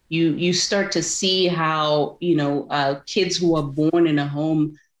 you start to see how, kids who are born in a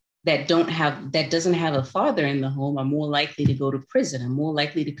home that doesn't have a father in the home are more likely to go to prison, are more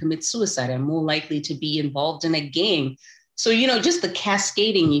likely to commit suicide, are more likely to be involved in a gang. So, just the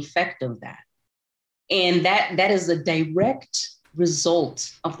cascading effect of that. And that is a direct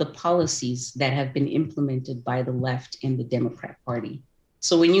result of the policies that have been implemented by the left and the Democrat Party.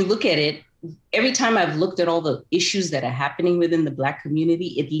 So when you look at it, every time I've looked at all the issues that are happening within the Black community,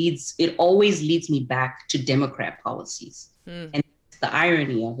 it always leads me back to Democrat policies. And the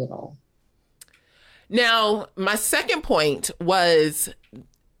irony of it all. Now, my second point was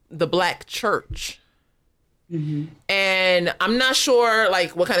the Black church. Mm-hmm. And I'm not sure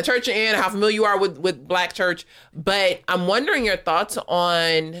what kind of church you're in, how familiar you are with Black church, but I'm wondering your thoughts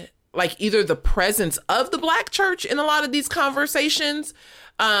on either the presence of the Black church in a lot of these conversations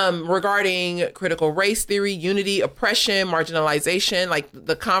regarding critical race theory, unity, oppression, marginalization,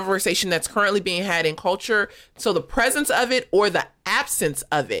 the conversation that's currently being had in culture. So the presence of it or the absence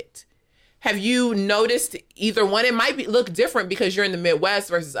of it. Have you noticed either one? It might look different because you're in the Midwest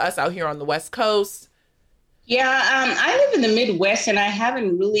versus us out here on the West Coast. Yeah, I live in the Midwest, and I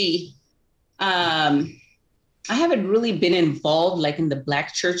haven't really I haven't really been involved like in the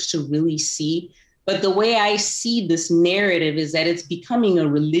Black church to really see. But the way I see this narrative is that it's becoming a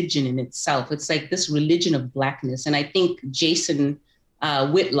religion in itself. It's like this religion of Blackness. And I think Jason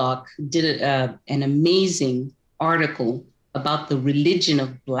Whitlock did an amazing article about the religion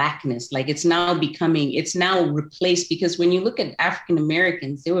of Blackness. Like it's now replaced, because when you look at African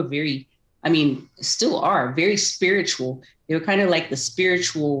Americans, they were still are very spiritual. They were kind of like the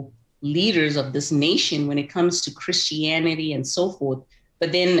spiritual leaders of this nation when it comes to Christianity and so forth.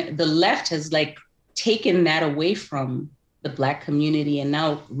 But then the left has like taken that away from the Black community and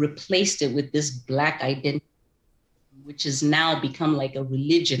now replaced it with this Black identity, which has now become like a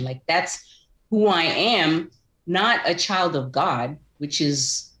religion. Like that's who I am, not a child of God, which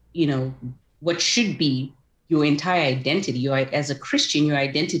is, what should be your entire identity. As a Christian, your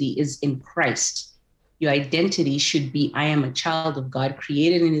identity is in Christ. Your identity should be, I am a child of God,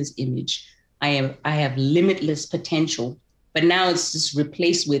 created in his image. I have limitless potential. But now it's just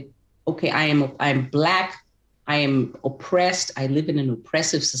replaced with, okay, I'm Black, I am oppressed, I live in an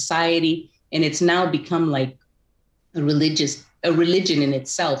oppressive society, and it's now become like a religion in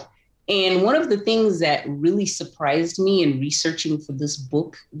itself. And one of the things that really surprised me in researching for this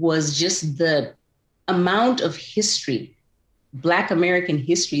book was just the amount of history, Black American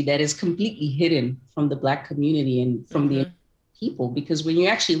history, that is completely hidden from the Black community and from the people. Because when you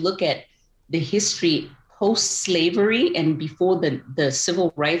actually look at the history post-slavery and before the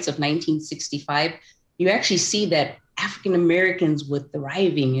civil rights of 1965, you actually see that African Americans were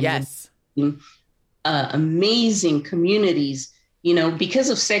thriving in amazing communities.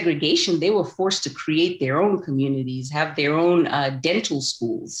 Because of segregation, they were forced to create their own communities, have their own dental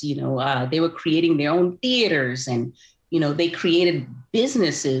schools. They were creating their own theaters, and they created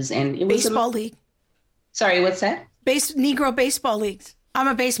businesses. And it was baseball league. Sorry, what's that? Negro baseball leagues. I'm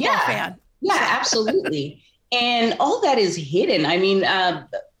a baseball fan. Yeah, absolutely. And all that is hidden. I mean,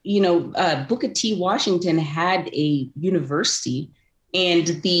 Booker T. Washington had a university, and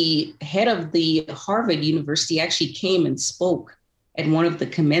the head of the Harvard University actually came and spoke at one of the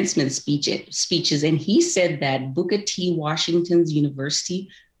commencement speeches. And he said that Booker T. Washington's university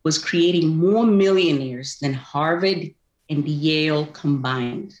was creating more millionaires than Harvard and Yale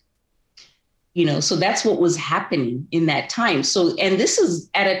combined. So that's what was happening in that time. So, and this is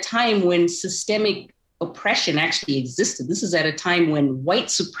at a time when systemic oppression actually existed. This is at a time when white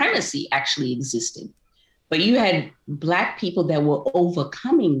supremacy actually existed. But you had Black people that were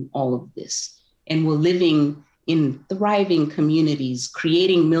overcoming all of this and were living in thriving communities,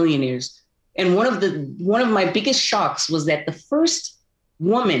 creating millionaires. And one of my biggest shocks was that the first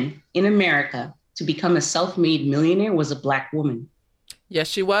woman in America to become a self-made millionaire was a Black woman. Yes,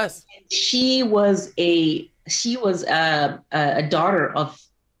 she was. She was a daughter of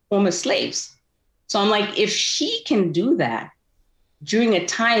former slaves. So I'm like, if she can do that during a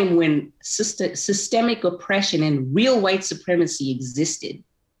time when systemic oppression and real white supremacy existed,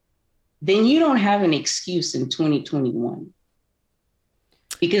 then you don't have an excuse in 2021.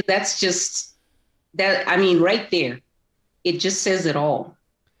 Because that's just that. I mean, right there, it just says it all.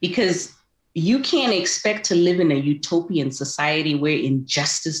 Because you can't expect to live in a utopian society where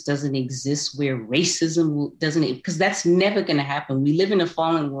injustice doesn't exist, where racism doesn't, because that's never going to happen. We live in a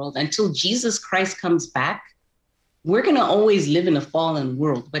fallen world. Until Jesus Christ comes back, we're going to always live in a fallen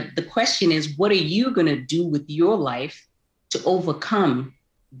world. But the question is, what are you going to do with your life to overcome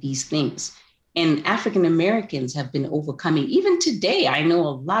these things? And African Americans have been overcoming. Even today, I know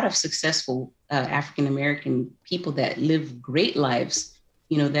a lot of successful African American people that live great lives,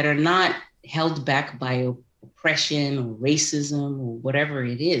 that are not held back by oppression or racism or whatever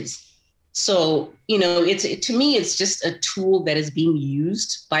it is. So, to me, it's just a tool that is being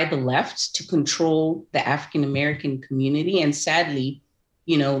used by the left to control the African American community. And sadly,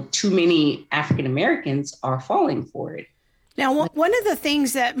 too many African Americans are falling for it. Now, one of the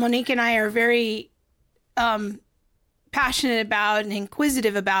things that Monique and I are very passionate about and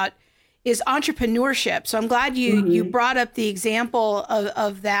inquisitive about is entrepreneurship. So I'm glad you brought up the example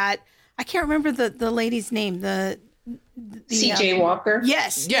of that. I can't remember the lady's name. The C.J. Walker.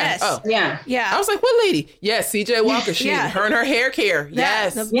 Yes. Yeah. Yes. Oh. Yeah. I was like, what lady? Yes, C.J. Walker. She, her and her hair care.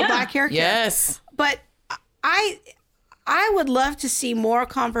 Yes. The black hair care. Yes. But I would love to see more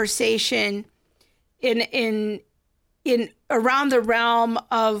conversation in around the realm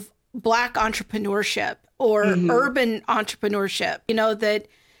of Black entrepreneurship or urban entrepreneurship.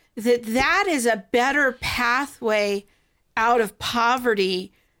 That is a better pathway out of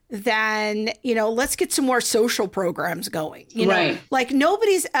poverty than, let's get some more social programs going. Right. Like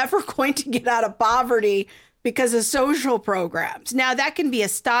nobody's ever going to get out of poverty because of social programs. Now that can be a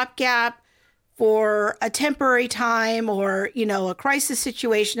stopgap for a temporary time or, a crisis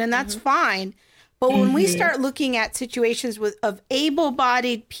situation, and that's fine. But when we start looking at situations of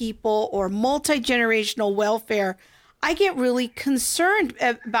able-bodied people or multi-generational welfare, I get really concerned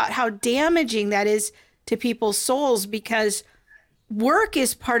about how damaging that is to people's souls, because work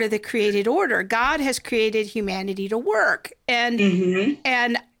is part of the created order. God has created humanity to work. And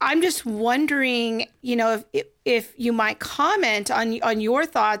I'm just wondering, if you might comment on your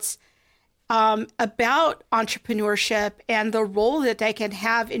thoughts about entrepreneurship and the role that they can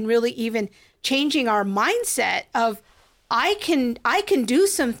have in really even changing our mindset of, I can do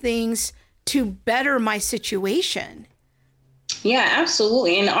some things to better my situation. Yeah,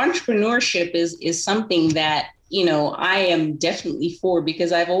 absolutely. And entrepreneurship is something that, I am definitely for,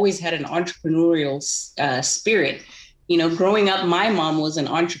 because I've always had an entrepreneurial spirit. Growing up, my mom was an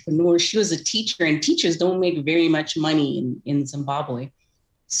entrepreneur. She was a teacher, and teachers don't make very much money in Zimbabwe.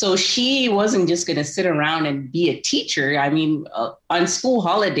 So she wasn't just going to sit around and be a teacher. I mean, on school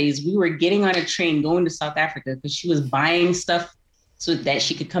holidays, we were getting on a train going to South Africa because she was buying stuff so that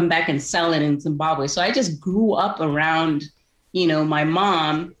she could come back and sell it in Zimbabwe. So I just grew up around, my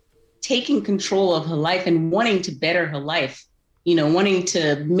mom taking control of her life and wanting to better her life, wanting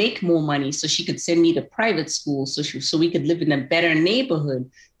to make more money so she could send me to private school so we could live in a better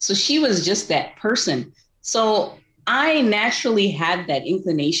neighborhood. So she was just that person. So I naturally had that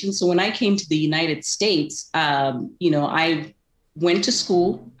inclination. So when I came to the United States, I went to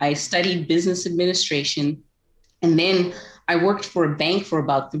school, I studied business administration, and then I worked for a bank for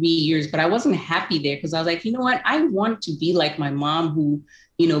about 3 years, but I wasn't happy there because I was like, you know what, I want to be like my mom who,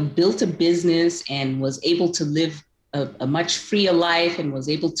 built a business and was able to live a much freer life and was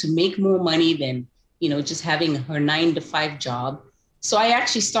able to make more money than, just having her 9-to-5 job. So I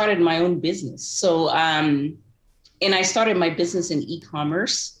actually started my own business. So, and I started my business in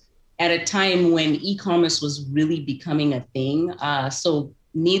e-commerce at a time when e-commerce was really becoming a thing. So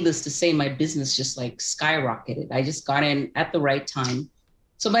needless to say, my business just skyrocketed. I just got in at the right time.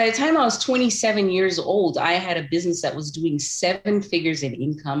 So by the time I was 27 years old, I had a business that was doing 7 figures in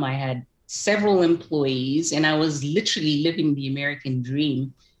income. I had several employees, and I was literally living the American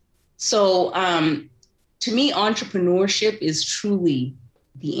dream. So to me, entrepreneurship is truly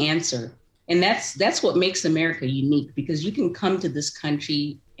the answer. And that's what makes America unique, because you can come to this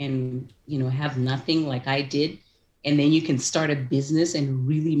country and, have nothing like I did. And then you can start a business and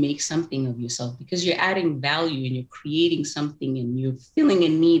really make something of yourself, because you're adding value and you're creating something and you're filling a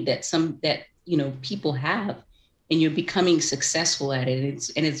need that people have, and you're becoming successful at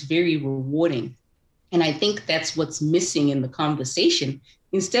it. And it's very rewarding. And I think that's what's missing in the conversation.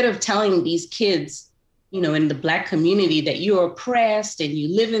 Instead of telling these kids, in the Black community that you're oppressed and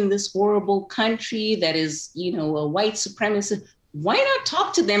you live in this horrible country that is, a white supremacist, why not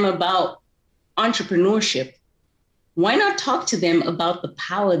talk to them about entrepreneurship? Why not talk to them about the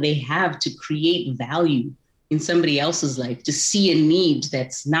power they have to create value in somebody else's life, to see a need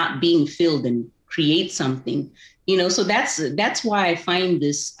that's not being filled and create something? So that's why I find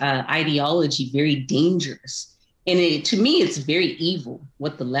this ideology very dangerous. And to me, it's very evil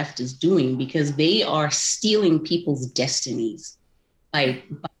what the left is doing, because they are stealing people's destinies by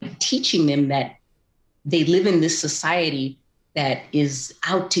teaching them that they live in this society that is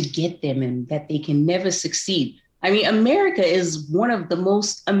out to get them and that they can never succeed. I mean, America is one of the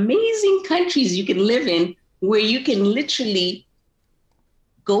most amazing countries you can live in, where you can literally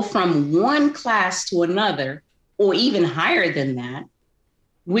go from one class to another, or even higher than that,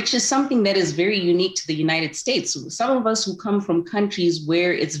 which is something that is very unique to the United States. Some of us who come from countries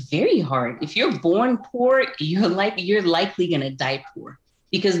where it's very hard, if you're born poor, you're likely going to die poor,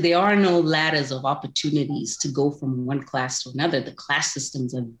 because there are no ladders of opportunities to go from one class to another. The class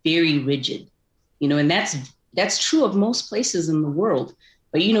systems are very rigid, and that's true of most places in the world.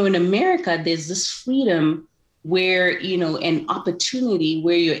 But, in America, there's this freedom where, an opportunity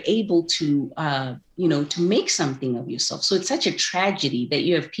where you're able to, to make something of yourself. So it's such a tragedy that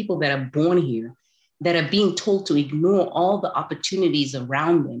you have people that are born here that are being told to ignore all the opportunities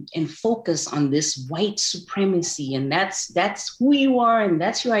around them and focus on this white supremacy. And that's who you are, and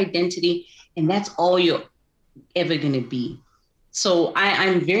that's your identity, and that's all you're ever going to be. So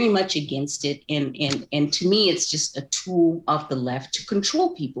I'm very much against it. And to me, it's just a tool of the left to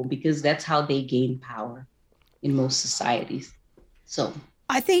control people, because that's how they gain power in most societies. So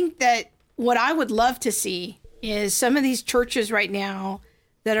I think that what I would love to see is some of these churches right now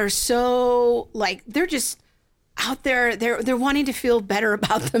that are so they're just out there, they're wanting to feel better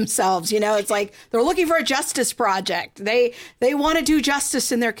about themselves. It's like they're looking for a justice project. They want to do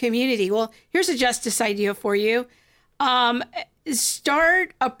justice in their community. Well, here's a justice idea for you.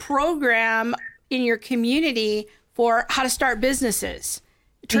 Start a program in your community for how to start businesses,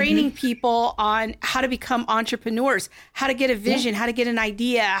 training people on how to become entrepreneurs, how to get a vision, how to get an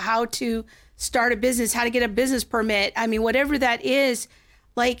idea, how to start a business, how to get a business permit. I mean, whatever that is,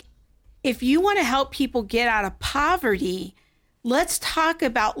 like, if you want to help people get out of poverty, let's talk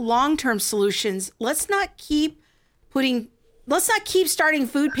about long-term solutions. Let's not keep starting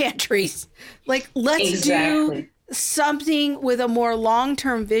food pantries. Like, let's do something with a more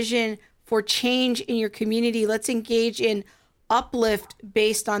long-term vision for change in your community. Let's engage in uplift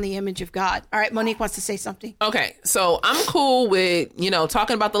based on the image of God. All right, Monique wants to say something. Okay, so I'm cool with,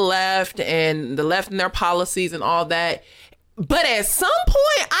 talking about the left and their policies and all that. But at some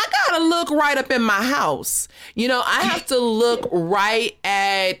point, I got to look right up in my house. I have to look right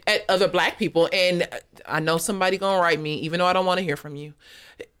at other Black people. And I know somebody going to write me, even though I don't want to hear from you.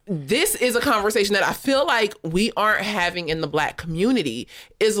 This is a conversation that I feel like we aren't having in the Black community.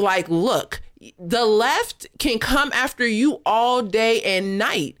 Is like, look, the left can come after you all day and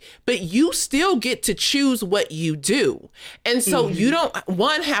night, but you still get to choose what you do. And so you don't,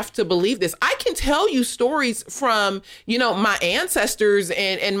 have to believe this. I can tell you stories from, my ancestors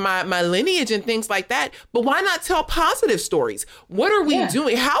and my lineage and things like that, but why not tell positive stories? What are we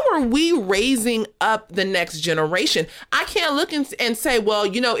doing? How are we raising up the next generation? I can't look and say, well,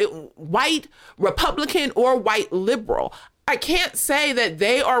 white Republican or white liberal. I can't say that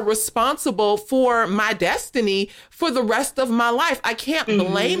they are responsible for my destiny for the rest of my life. I can't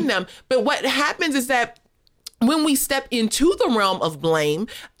blame them. But what happens is that when we step into the realm of blame,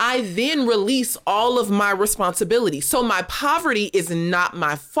 I then release all of my responsibility. So my poverty is not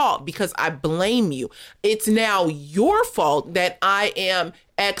my fault because I blame you. It's now your fault that I am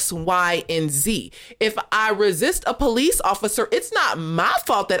X, Y, and Z. If I resist a police officer, it's not my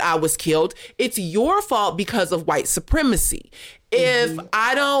fault that I was killed. It's your fault because of white supremacy. If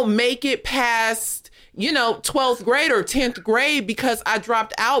I don't make it past 12th grade or 10th grade because I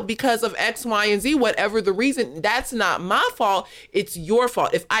dropped out because of X, Y, and Z, whatever the reason, that's not my fault. It's your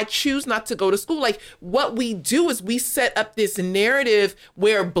fault. If I choose not to go to school, like, what we do is we set up this narrative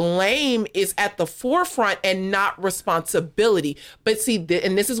where blame is at the forefront and not responsibility. But see,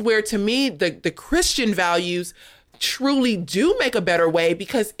 and this is where, to me, the Christian values truly do make a better way,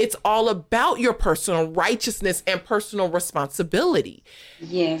 because it's all about your personal righteousness and personal responsibility.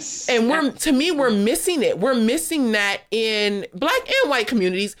 Yes. And we're missing it. We're missing that in Black and white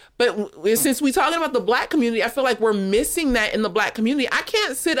communities. But since we're talking about the Black community, I feel like we're missing that in the Black community. I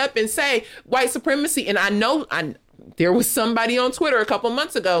can't sit up and say white supremacy. And I know there was somebody on Twitter a couple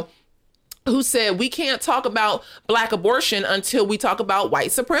months ago who said we can't talk about Black abortion until we talk about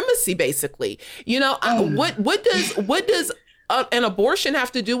white supremacy, basically. What does an abortion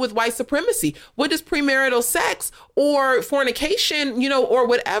have to do with white supremacy? What does premarital sex or fornication, or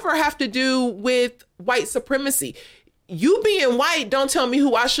whatever have to do with white supremacy? You being white, don't tell me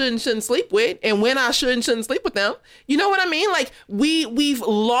who I should and shouldn't sleep with and when I should and shouldn't sleep with them. You know what I mean? Like, we've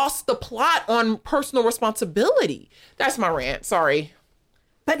lost the plot on personal responsibility. That's my rant. Sorry.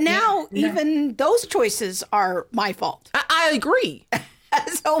 But now even those choices are my fault. I agree.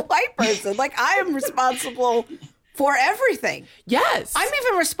 As a white person, like, I am responsible for everything. Yes. I'm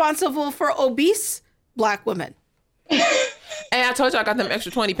even responsible for obese Black women. And I told you I got them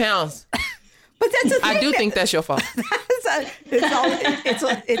extra 20 pounds. But that's the thing. I do think that's your fault.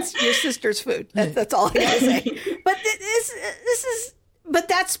 It's your sister's food. That's all I gotta say. But but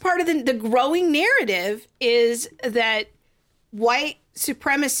that's part of the growing narrative, is that white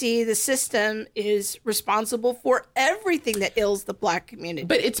supremacy, the system, is responsible for everything that ails the Black community.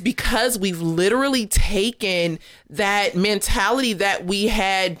 But it's because we've literally taken that mentality that we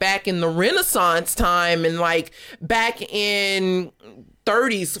had back in the Renaissance time and like back in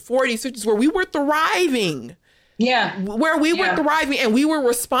 30s, 40s, 50s, where we were thriving. Yeah. Where we were thriving and we were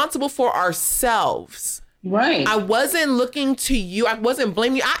responsible for ourselves. Right. I wasn't looking to you. I wasn't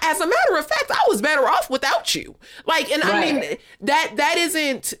blaming you. As a matter of fact, I was better off without you. Like, and I mean, that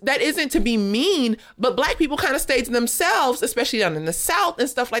isn't to be mean, but Black people kind of stay to themselves, especially down in the South and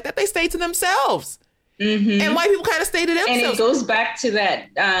stuff like that. They stay to themselves. And white people kind of stay to themselves. And it goes back to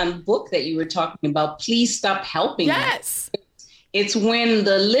that book that you were talking about, Please Stop Helping. Yes. It's when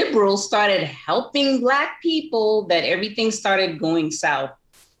the liberals started helping Black people that everything started going south.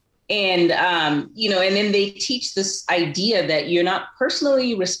 And, and then they teach this idea that you're not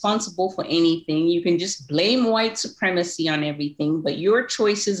personally responsible for anything. You can just blame white supremacy on everything, but your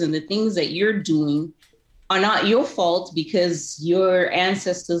choices and the things that you're doing are not your fault because your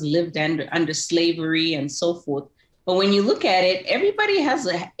ancestors lived under slavery and so forth. But when you look at it,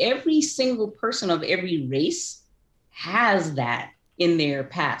 every single person of every race has that. in their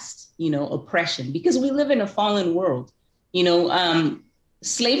past, oppression, because we live in a fallen world.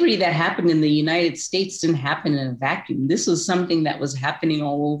 Slavery that happened in the United States didn't happen in a vacuum. This was something that was happening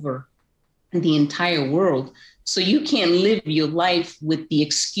all over the entire world. So you can't live your life with the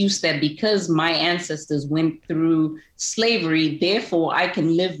excuse that because my ancestors went through slavery, therefore I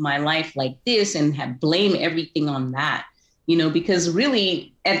can live my life like this and blame everything on that. Because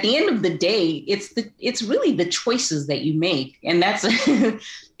really, at the end of the day, it's really the choices that you make. And that's,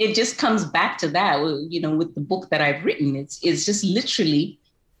 it just comes back to that, with the book that I've written. It's just literally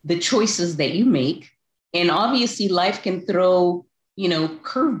the choices that you make. And obviously life can throw,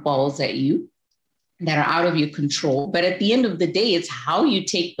 curveballs at you that are out of your control. But at the end of the day, it's how you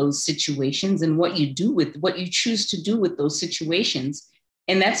take those situations and what you choose to do with those situations.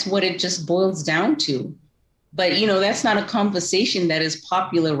 And that's what it just boils down to. But, that's not a conversation that is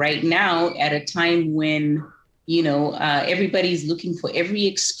popular right now at a time when, everybody's looking for every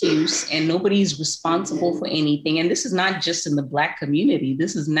excuse and nobody's responsible for anything. And this is not just in the Black community.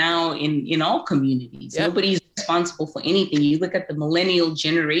 This is now in all communities. Yep. Nobody's responsible for anything. You look at the millennial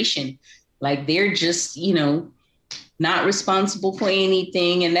generation, like they're just, not responsible for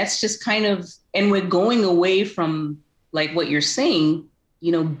anything. And that's just and we're going away from like what you're saying,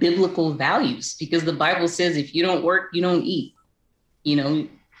 biblical values, because the Bible says, if you don't work, you don't eat.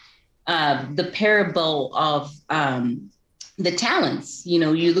 The parable of the talents,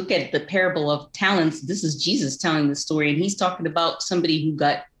 you look at the parable of talents. This is Jesus telling the story, and he's talking about somebody who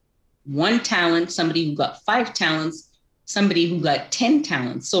got 1 talent, somebody who got 5 talents, somebody who got 10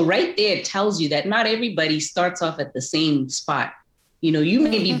 talents. So right there, it tells you that not everybody starts off at the same spot. You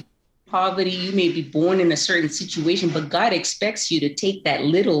may be poverty, you may be born in a certain situation, but God expects you to take that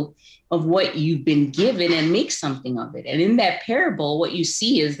little of what you've been given and make something of it. And in that parable, what you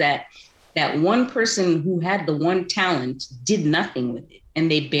see is that one person who had the 1 talent did nothing with it, and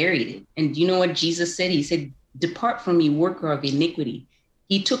they buried it. And you know what Jesus said? He said, "Depart from me, worker of iniquity."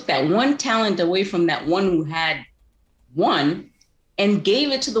 He took that 1 talent away from that one who had 1 and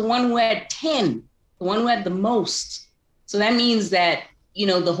gave it to the one who had 10, the one who had the most. So that means that,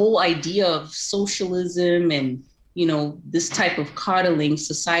 the whole idea of socialism and, this type of coddling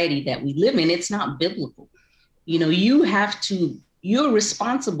society that we live in, it's not biblical. You're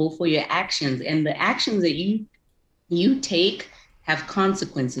responsible for your actions, and the actions that you take have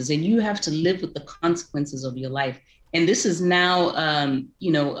consequences, and you have to live with the consequences of your life. And this is now,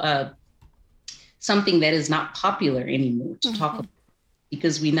 something that is not popular anymore to talk about,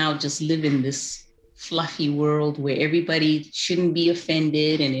 because we now just live in this fluffy world where everybody shouldn't be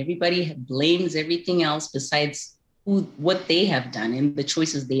offended and everybody blames everything else besides what they have done and the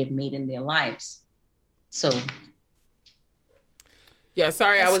choices they have made in their lives. So. Yeah,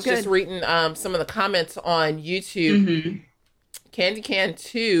 sorry, I was just reading some of the comments on YouTube. Mm-hmm. Candy Can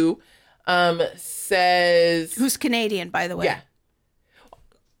 2 says... Who's Canadian, by the way. Yeah.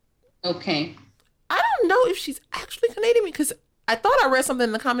 Okay. I don't know if she's actually Canadian, because I thought I read something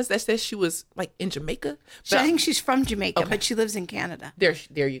in the comments that says she was like in Jamaica. I think she's from Jamaica, but she lives in Canada.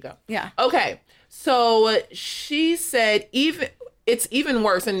 There you go. Yeah. Okay. So she said it's even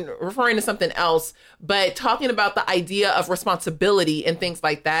worse, and referring to something else, but talking about the idea of responsibility and things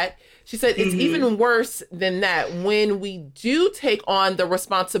like that. She said it's even worse than that. When we do take on the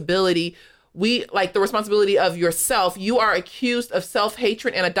responsibility, the responsibility of yourself, you are accused of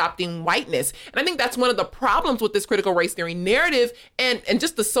self-hatred and adopting whiteness. And I think that's one of the problems with this critical race theory narrative and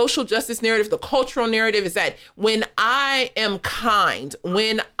just the social justice narrative, the cultural narrative, is that when I am kind,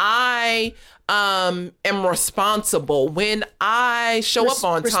 when I am responsible, when I show up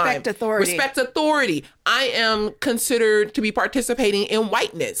on time, respect authority, I am considered to be participating in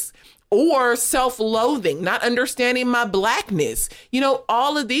whiteness. Or self-loathing, not understanding my Blackness,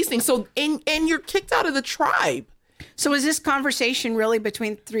 all of these things. So, and you're kicked out of the tribe. So is this conversation really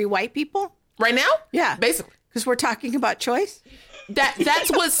between 3 white people? Right now? Yeah. Basically. Because we're talking about choice? That's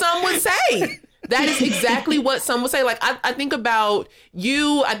what some would say. That is exactly what some would say. Like, I think about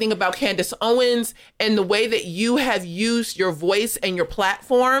you, I think about Candace Owens and the way that you have used your voice and your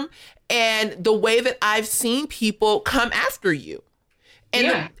platform and the way that I've seen people come after you.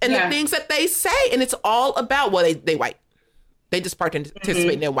 And the things that they say, and it's all about, well, they white. They just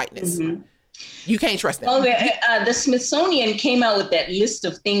participate in their whiteness. Mm-hmm. You can't trust them. Well, the Smithsonian came out with that list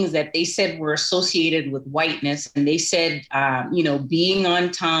of things that they said were associated with whiteness. And they said, being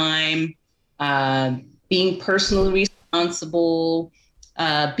on time, being personally responsible,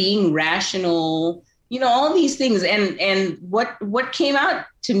 being rational, all these things. And what came out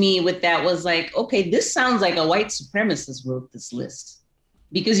to me with that was like, okay, this sounds like a white supremacist wrote this list.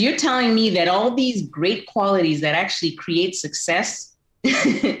 Because you're telling me that all these great qualities that actually create success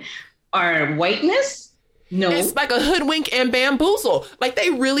our whiteness? No. It's like a hoodwink and bamboozle. Like they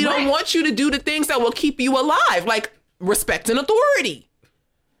really don't want you to do the things that will keep you alive, like respect and authority.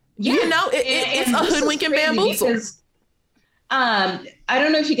 Yeah. You know, it's a hoodwink and bamboozle. Because, I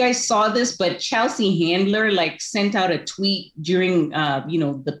don't know if you guys saw this, but Chelsea Handler like sent out a tweet during,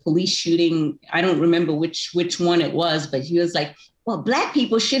 the police shooting. I don't remember which one it was, but he was like, well, Black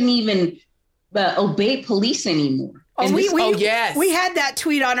people shouldn't even obey police anymore. Oh, we had that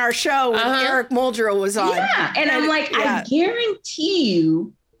tweet on our show when Eric Muldrow was on. Yeah, and I'm like, I guarantee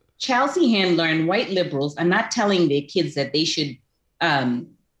you, Chelsea Handler and white liberals are not telling their kids that they should not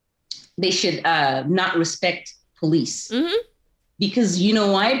respect police. Mm-hmm. Because you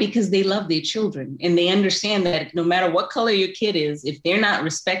know why? Because they love their children and they understand that no matter what color your kid is, if they're not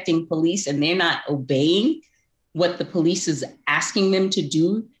respecting police and they're not obeying what the police is asking them to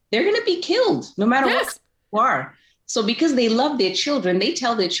do, they're going to be killed no matter what you are. So because they love their children, they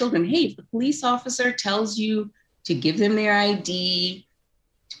tell their children, hey, if the police officer tells you to give them their ID,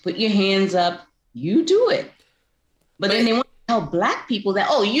 to put your hands up, you do it. But then they want to tell Black people that,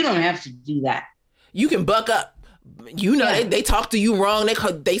 oh, you don't have to do that. You can buck up. You know, they talk to you wrong.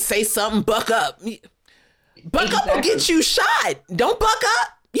 They say something, buck up. Buck up will get you shot. Don't buck up.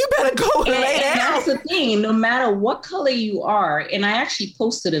 You better go and lay down. That's the thing. No matter what color you are, and I actually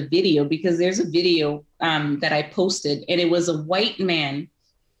posted a video because there's a video that I posted, and it was a white man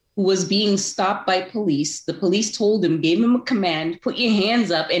who was being stopped by police. The police told him, gave him a command, put your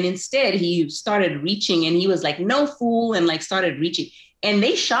hands up. And instead he started reaching and he was like, no fool, and like started reaching. And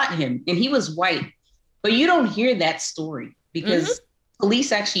they shot him and he was white. But you don't hear that story because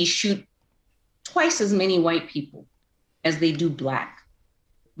police actually shoot twice as many white people as they do Black.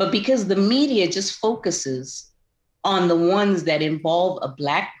 But because the media just focuses on the ones that involve a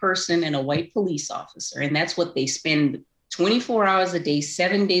Black person and a white police officer, and that's what they spend 24 hours a day,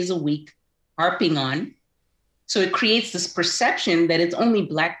 7 days a week harping on. So it creates this perception that it's only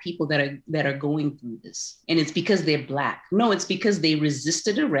Black people that are going through this. And it's because they're Black. No, it's because they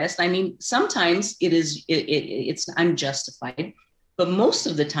resisted arrest. I mean, sometimes it's unjustified, but most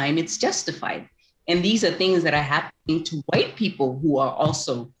of the time it's justified. And these are things that are happening to white people who are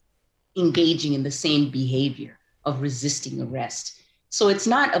also engaging in the same behavior of resisting arrest. So it's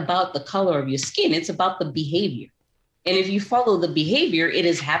not about the color of your skin, it's about the behavior. And if you follow the behavior, it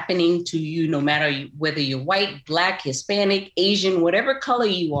is happening to you no matter whether you're white, Black, Hispanic, Asian, whatever color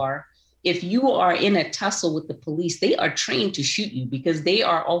you are. If you are in a tussle with the police, they are trained to shoot you because they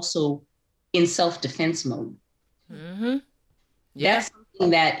are also in self-defense mode. Mm-hmm. Yeah. That's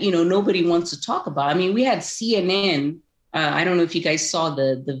something that, nobody wants to talk about. I mean, we had CNN. I don't know if you guys saw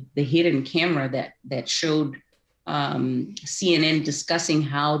the hidden camera that showed CNN discussing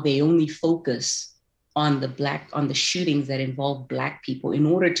how they only focus on the shootings that involve Black people in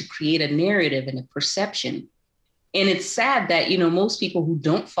order to create a narrative and a perception. And it's sad that, most people who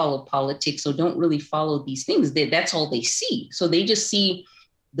don't follow politics or don't really follow these things, that's all they see. So they just see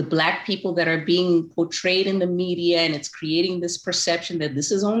the Black people that are being portrayed in the media, and it's creating this perception that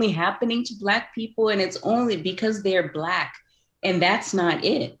this is only happening to Black people and it's only because they're Black. And that's not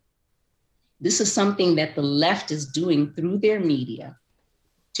it. This is something that the left is doing through their media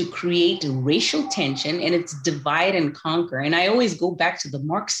to create racial tension, and it's divide and conquer. And I always go back to the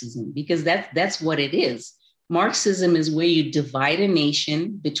Marxism because that's what it is. Marxism is where you divide a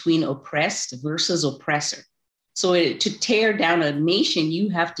nation between oppressed versus oppressor. So to tear down a nation, you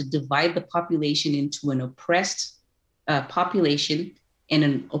have to divide the population into an oppressed population and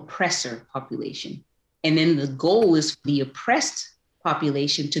an oppressor population. And then the goal is for the oppressed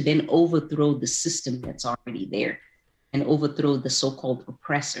population to then overthrow the system that's already there and overthrow the so-called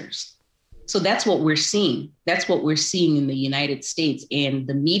oppressors. So that's what we're seeing. That's what we're seeing in the United States. And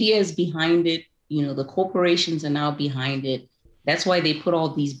the media is behind it. The corporations are now behind it. That's why they put all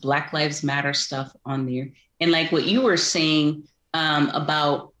these Black Lives Matter stuff on there. And like what you were saying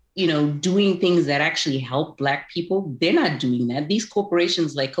about, doing things that actually help Black people, they're not doing that. These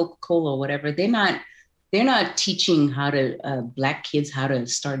corporations like Coca-Cola or whatever, they're not teaching Black kids how to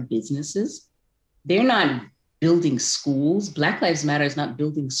start businesses. They're not building schools. Black Lives Matter is not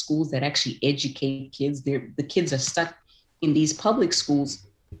building schools that actually educate kids. The kids are stuck in these public schools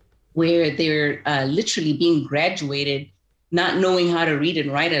where they're literally being graduated, not knowing how to read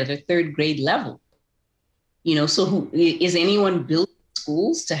and write at a third grade level. So is anyone building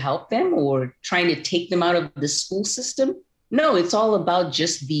schools to help them or trying to take them out of the school system? No, it's all about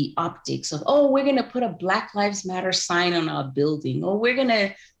just the optics of, we're going to put a Black Lives Matter sign on our building, or we're going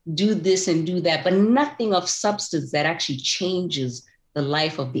to do this and do that, but nothing of substance that actually changes the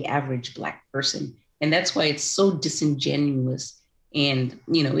life of the average Black person. And that's why it's so disingenuous And,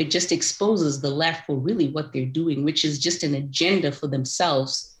 it just exposes the left for really what they're doing, which is just an agenda for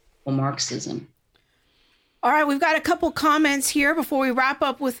themselves for Marxism. All right, we've got a couple comments here before we wrap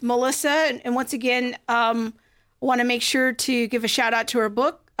up with Melissa. And once again, I want to make sure to give a shout out to her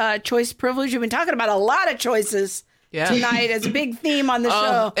book, Choice Privilege. We've been talking about a lot of choices tonight as a big theme on the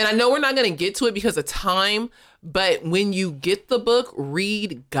show. And I know we're not going to get to it because of time, but when you get the book,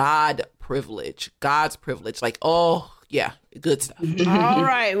 read God's Privilege. Like, oh, yeah, good stuff. All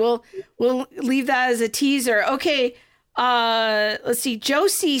right, we'll leave that as a teaser. Okay, let's see.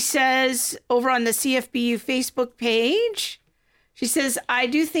 Josie says over on the CFBU Facebook page, she says, I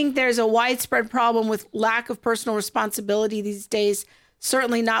do think there's a widespread problem with lack of personal responsibility these days.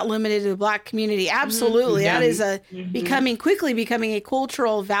 Certainly not limited to the Black community. Absolutely. That is quickly becoming a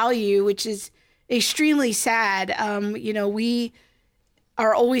cultural value, which is extremely sad. We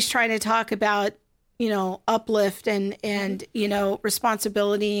are always trying to talk about, uplift and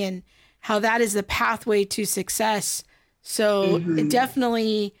responsibility and how that is the pathway to success. So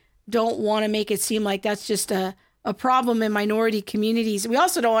definitely don't want to make it seem like that's just a problem in minority communities. We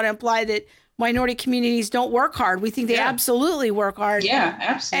also don't want to imply that minority communities don't work hard. We think they absolutely work hard. Yeah,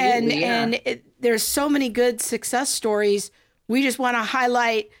 absolutely. And there's so many good success stories. We just want to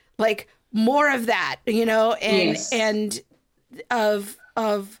highlight like more of that, and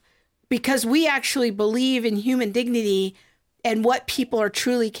because we actually believe in human dignity and what people are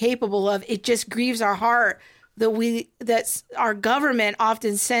truly capable of. It just grieves our heart that our government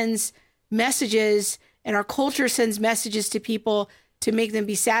often sends messages and our culture sends messages to people to make them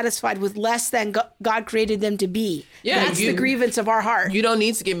be satisfied with less than God created them to be. Yeah, that's the grievance of our heart. You don't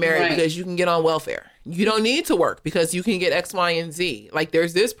need to get married because you can get on welfare. You don't need to work because you can get X, Y, and Z. Like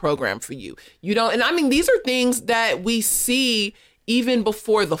there's this program for you. You don't, and I mean, these are things that we see even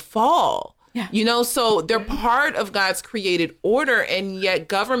before the fall. Yeah. So they're part of God's created order, and yet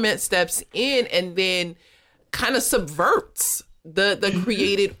government steps in and then kind of subverts the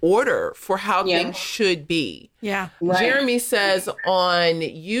created order for how things should be. Yeah. Right. Jeremy says on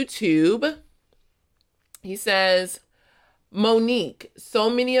YouTube, he says, Monique, so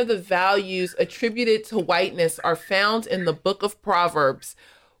many of the values attributed to whiteness are found in the book of Proverbs,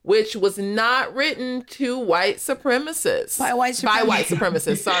 which was not written to white supremacists. By white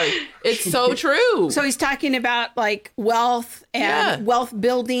supremacists, sorry. It's so true. So he's talking about like wealth and wealth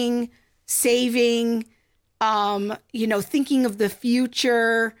building, saving, thinking of the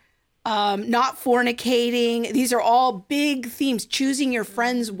future, not fornicating. These are all big themes. Choosing your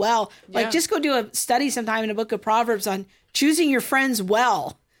friends well. Like just go do a study sometime in the book of Proverbs on choosing your friends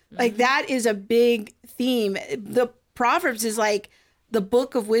well. Like that is a big theme. The Proverbs is like the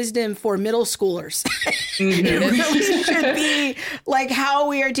book of wisdom for middle schoolers. It really should be like how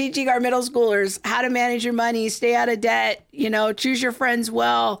we are teaching our middle schoolers how to manage your money, stay out of debt, choose your friends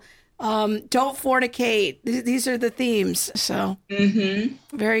well. Don't fornicate. These are the themes. So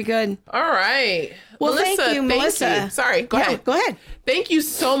very good. All right. Well, Melissa, thank you, Melissa. Sorry, go ahead. Go ahead. Thank you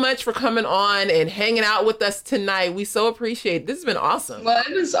so much for coming on and hanging out with us tonight. We so appreciate it. This has been awesome. Well,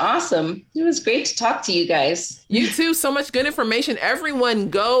 it was awesome. It was great to talk to you guys. You too. So much good information.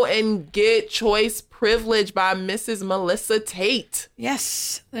 Everyone go and get Choice Privilege by Mrs. Melissa Tate.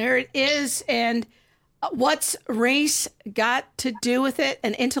 Yes, there it is. And what's race got to do with it?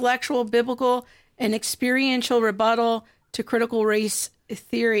 An intellectual, biblical, and experiential rebuttal to critical race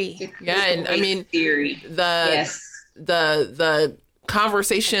theory. Yeah, and I mean theory. The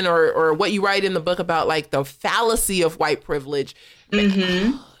conversation or what you write in the book about like the fallacy of white privilege. This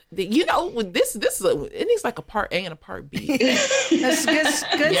it needs like a part A and a part B. That's good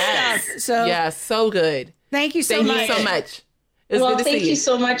stuff. So yeah, so good. Thank you so much. Thank you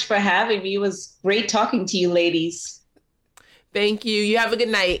so much for having me. It was great talking to you, ladies. Thank you. You have a good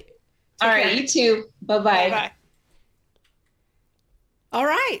night. All right, you too. Bye-bye. Bye-bye. All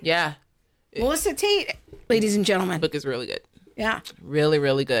right. Yeah. Melissa Tate, ladies and gentlemen. The book is really good. Yeah. Really,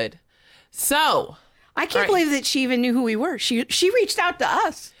 really good. So. I can't believe that she even knew who we were. She reached out to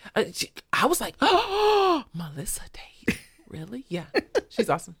us. I was like, oh, Melissa Tate. Really? Yeah. She's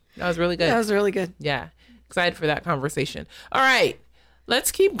awesome. That was really good. That was really good. Yeah. Excited for that conversation. All right. Let's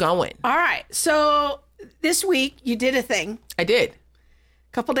keep going. All right. So this week you did a thing. I did.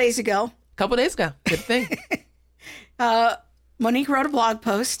 A couple days ago. Did a thing. Monique wrote a blog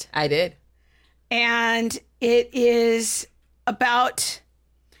post. I did. And it is about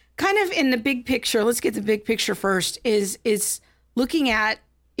kind of in the big picture. Let's get the big picture first. Is looking at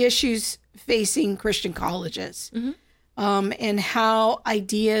issues facing Christian colleges, and how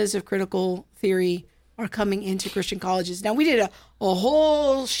ideas of critical theory are coming into Christian colleges. Now, we did a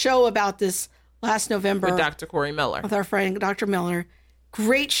whole show about this last November With Dr. Corey Miller. with our friend Dr. Miller.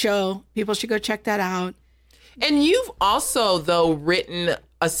 Great show. People should go check that out. And you've also, though, written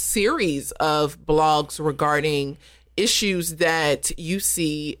a series of blogs regarding issues that you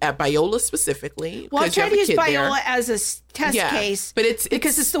see at Biola specifically. Well, I 'cause you try have to a use kid Biola there. as a test Yeah, case, but it's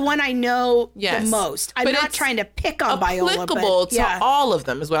because it's the one I know Yes. the most. I'm But not it's trying to pick on Biola, applicable but to yeah. all of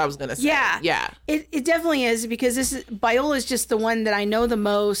them is what I was going to say. Yeah. Yeah. It definitely is, because Biola is just the one that I know the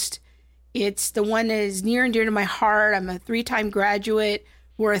most. It's the one that is near and dear to my heart. I'm a 3-time graduate.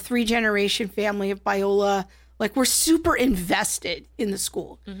 We're a 3-generation family of Biola. Like, we're super invested in the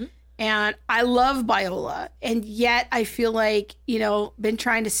school. Mm-hmm. And I love Biola. And yet I feel like, been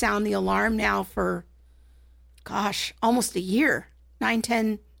trying to sound the alarm now for, almost a year, 9,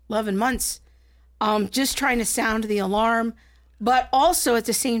 10, 11 months. Just trying to sound the alarm, but also at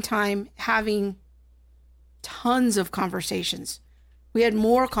the same time having tons of conversations. We had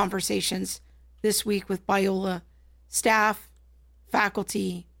more conversations this week with Biola staff,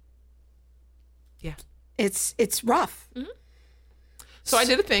 faculty. Yeah. It's rough. Mm-hmm. So I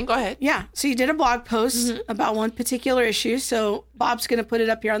did a thing. Go ahead. Yeah. So you did a blog post about one particular issue. So Bob's going to put it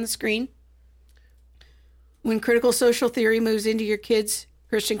up here on the screen. When critical social theory moves into your kid's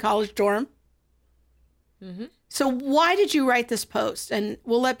Christian college dorm. Mm-hmm. So why did you write this post? And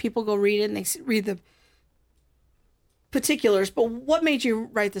we'll let people go read it and they read the particulars. But what made you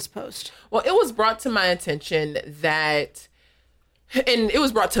write this post? Well, it was brought to my attention that, and it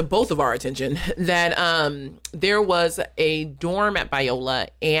was brought to both of our attention, that there was a dorm at Biola,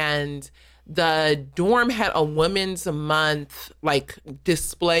 and the dorm had a Women's Month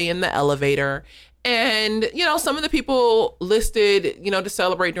display in the elevator. And, some of the people listed, to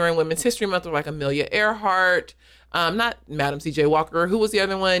celebrate during Women's History Month were like Amelia Earhart, not Madam C.J. Walker. Who was the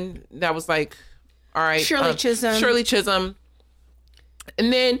other one that was all right? Shirley Chisholm. Shirley Chisholm.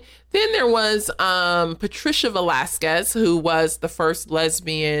 And then there was Patricia Velasquez, who was the first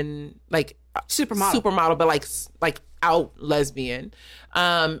lesbian, supermodel, but out lesbian.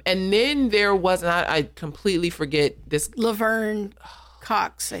 And then there was, and I completely forget this, Laverne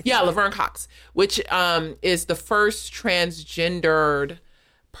Cox, I think. Yeah, Laverne Cox, which is the first transgendered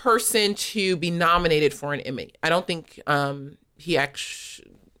person to be nominated for an Emmy. I don't think he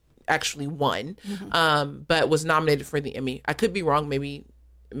actually won, but was nominated for the Emmy. I could be wrong. Maybe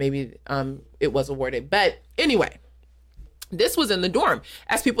it was awarded. But anyway, this was in the dorm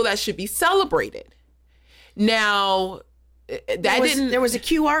as people that should be celebrated. Now, there was a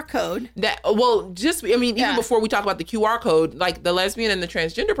QR code. Even before we talk about the QR code, the lesbian and the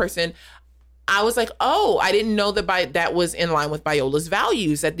transgender person, I was like, oh, I didn't know that was in line with Biola's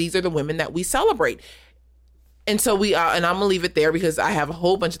values, that these are the women that we celebrate. And so and I'm gonna leave it there because I have a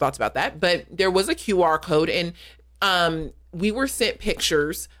whole bunch of thoughts about that. But there was a QR code, and we were sent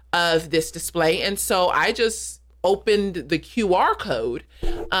pictures of this display, and so I just opened the QR code.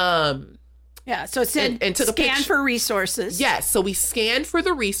 Yeah, so it said and took scan a picture for resources. Yes, so we scanned for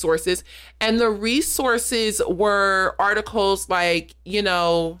the resources, and the resources were articles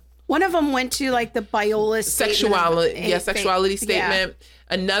one of them went to the Biola sexuality statement. Yeah.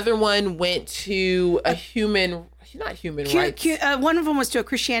 Another one went to a rights. One of them was to a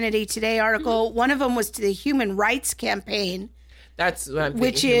Christianity Today article. Mm-hmm. One of them was to the Human Rights Campaign. That's what I'm thinking,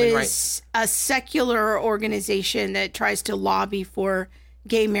 which is a secular organization that tries to lobby for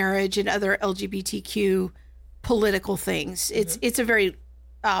gay marriage and other LGBTQ political things. It's a very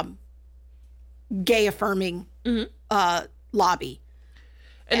gay affirming lobby.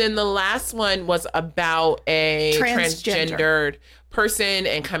 And then the last one was about a transgendered person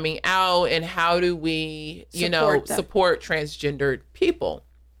and coming out, and how do we, support transgendered people.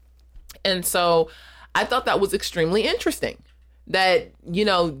 And so I thought that was extremely interesting, that,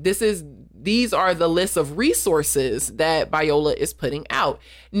 these are the lists of resources that Biola is putting out.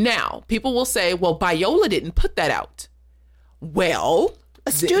 Now, people will say, well, Biola didn't put that out. Well,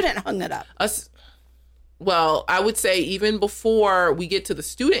 a student hung it up. Well, I would say even before we get to the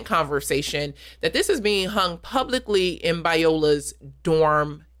student conversation, that this is being hung publicly in Biola's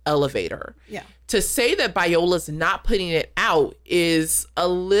dorm elevator. Yeah. To say that Biola's not putting it out is a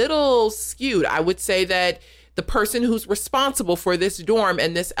little skewed. I would say that the person who's responsible for this dorm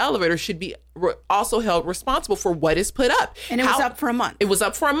and this elevator should be also held responsible for what is put up. And it was up for a month. It was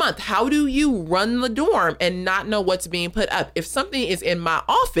up for a month. How do you run the dorm and not know what's being put up? If something is in my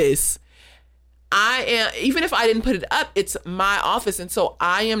office, even if I didn't put it up, it's my office. And so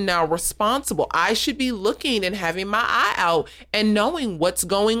I am now responsible. I should be looking and having my eye out and knowing what's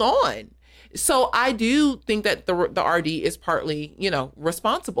going on. So I do think that the RD is partly,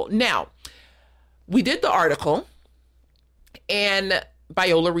 responsible. Now, we did the article, and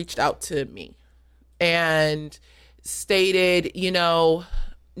Biola reached out to me. and stated,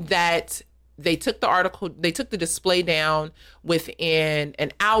 that they took the display down within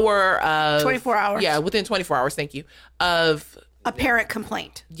an hour of 24 hours. Yeah, within 24 hours. Thank you. Of a parent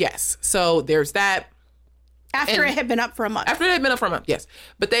complaint. Yes. So there's that. After it had been up for a month. After it had been up for a month, yes.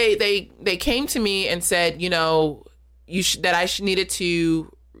 But they came to me and said, that I needed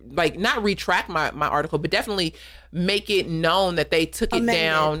to not retract my article, but definitely make it known that they took it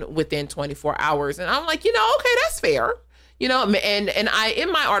down within 24 hours. And I'm like, okay, that's fair. And I,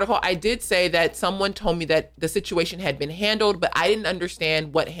 in my article, I did say that someone told me that the situation had been handled, but I didn't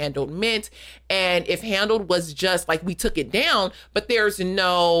understand what handled meant. And if handled was just we took it down, but there's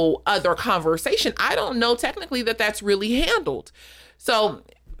no other conversation, I don't know technically that that's really handled. So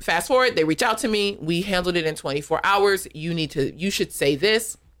fast forward, they reach out to me. We handled it in 24 hours. You should say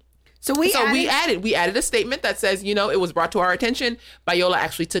this. So we added a statement that says, it was brought to our attention. Biola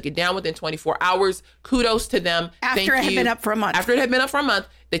actually took it down within 24 hours. Kudos to them. After it had been up for a month. After it had been up for a month,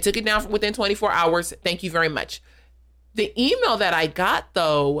 they took it down within 24 hours. Thank you very much. The email that I got,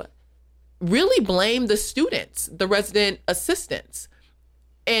 though, really blamed the students, the resident assistants,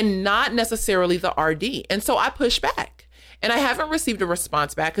 and not necessarily the RD. And so I pushed back. And I haven't received a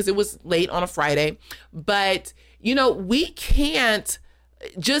response back because it was late on a Friday. But, we can't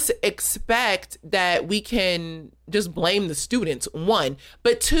just expect that we can just blame the students, one.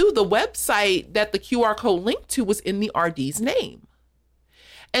 But two, the website that the QR code linked to was in the RD's name.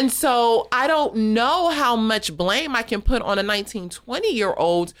 And so I don't know how much blame I can put on a 19,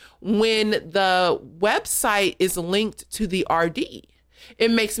 20-year-old when the website is linked to the RD. It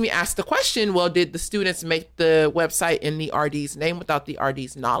makes me ask the question, well, did the students make the website in the RD's name without the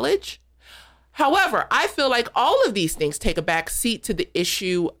RD's knowledge? However, I feel like all of these things take a back seat to the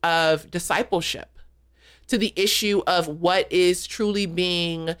issue of discipleship, to the issue of what is truly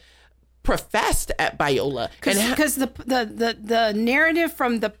being professed at Biola. Because the narrative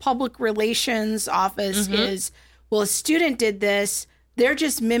from the public relations office is, well, a student did this, they're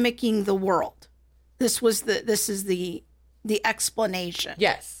just mimicking the world. This is the explanation.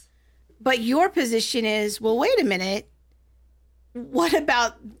 Yes. But your position is, well, wait a minute. What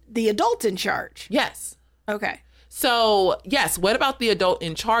about the adult in charge? Yes. Okay. So, yes, what about the adult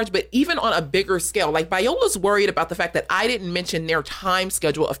in charge? But even on a bigger scale, Biola's worried about the fact that I didn't mention their time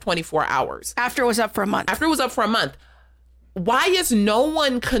schedule of 24 hours. After it was up for a month. Why is no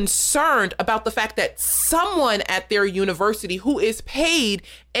one concerned about the fact that someone at their university who is paid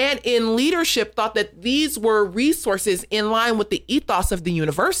and in leadership thought that these were resources in line with the ethos of the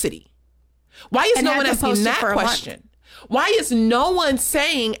university? Why is no one asking that question? Why is no one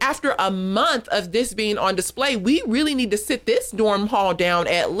saying after a month of this being on display, we really need to sit this dorm hall down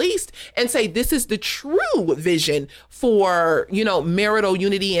at least and say this is the true vision for, marital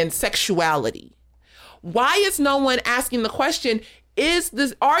unity and sexuality? Why is no one asking the question,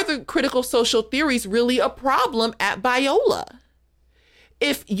 are the critical social theories really a problem at Biola?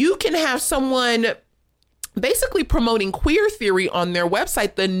 If you can have someone basically promoting queer theory on their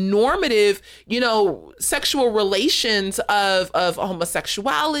website, the normative, sexual relations of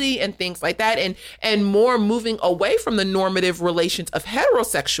homosexuality and things like that, and more moving away from the normative relations of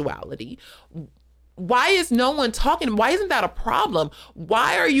heterosexuality. Why is no one talking? Why isn't that a problem?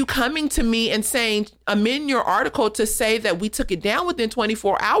 Why are you coming to me and saying, amend your article to say that we took it down within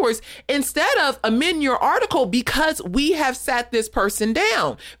 24 hours instead of amend your article because we have sat this person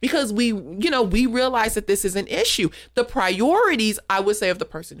down, because we realize that this is an issue. The priorities, I would say, of the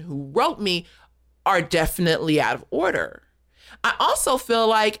person who wrote me are definitely out of order. I also feel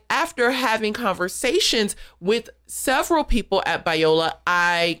like after having conversations with several people at Biola,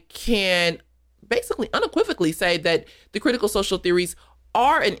 I can basically unequivocally say that the critical social theories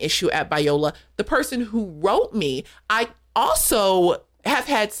are an issue at Biola. The person who wrote me, I also have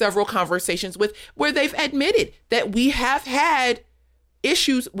had several conversations with where they've admitted that we have had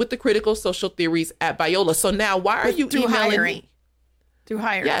issues with the critical social theories at Biola. So now why are you emailing me? Through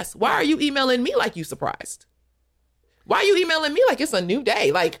hiring. Yes. Why are you emailing me like you surprised? Why are you emailing me like it's a new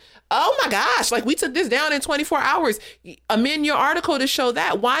day? Oh my gosh, we took this down in 24 hours. Amend your article to show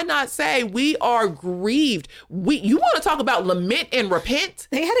that. Why not say we are grieved? You want to talk about lament and repent?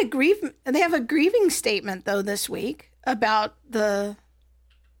 They have a grieving statement though this week about the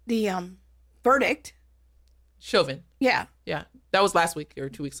verdict. Chauvin. Yeah. Yeah. That was last week or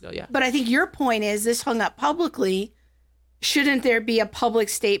 2 weeks ago. Yeah. But I think your point is this hung up publicly. Shouldn't there be a public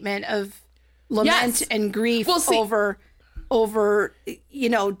statement of lament and grief over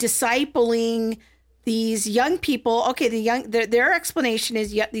discipling these young people? Okay, their explanation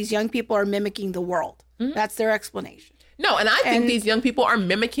is these young people are mimicking the world. Mm-hmm. That's their explanation. No, and I think these young people are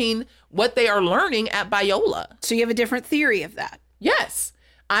mimicking what they are learning at Biola. So you have a different theory of that. Yes.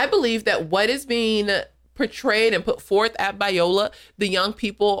 I believe that what is being portrayed and put forth at Biola, the young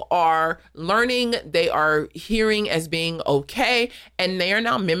people are learning, they are hearing as being okay, and they are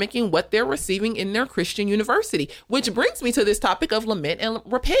now mimicking what they're receiving in their Christian university, which brings me to this topic of lament and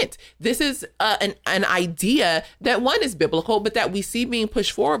repent. This is an idea that, one, is biblical, but that we see being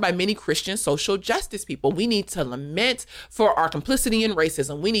pushed forward by many Christian social justice people. We need to lament for our complicity in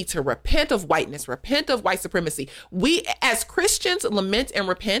racism. We need to repent of whiteness, repent of white supremacy. We, as Christians, lament and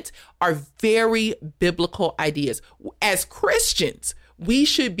repent are very biblical ideas. As Christians, we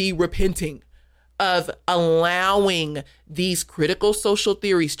should be repenting of allowing these critical social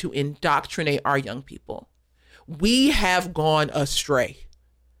theories to indoctrinate our young people. We have gone astray.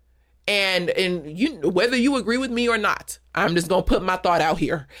 And you, whether you agree with me or not, I'm just going to put my thought out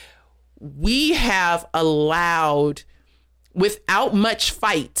here. We have allowed, without much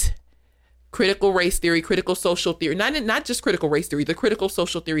fight, critical race theory, critical social theory, not just critical race theory, the critical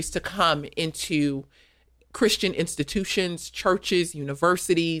social theories to come into Christian institutions, churches,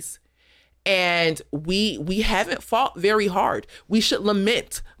 universities, and we haven't fought very hard. We should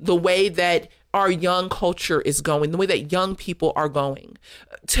lament the way that our young culture is going, the way that young people are going.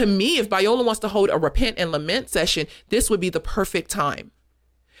 To me, if Biola wants to hold a repent and lament session, this would be the perfect time,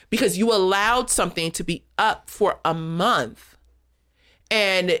 because you allowed something to be up for a month,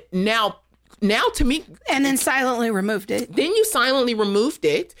 and now to me, and then silently removed it. Then you silently removed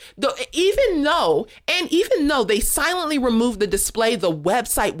it. Even though they silently removed the display, the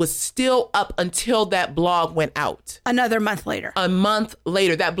website was still up until that blog went out. Another month later. A month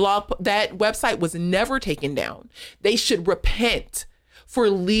later, that website was never taken down. They should repent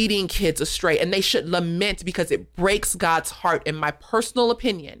for leading kids astray, and they should lament, because it breaks God's heart, in my personal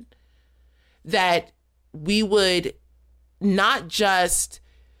opinion, that we would not just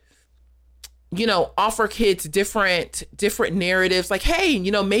offer kids different narratives, like, hey,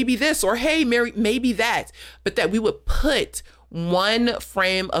 maybe this, or hey, Mary, maybe that, but that we would put one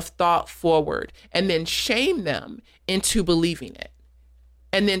frame of thought forward and then shame them into believing it.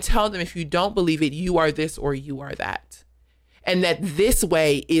 And then tell them, if you don't believe it, you are this or you are that. And that this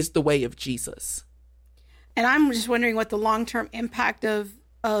way is the way of Jesus. And I'm just wondering what the long-term impact of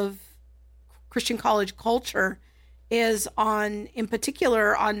Christian college culture is in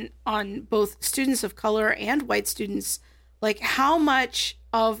particular on both students of color and white students. Like, how much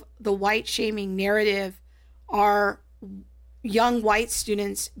of the white shaming narrative are young white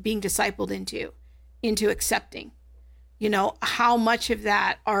students being discipled into accepting? How much of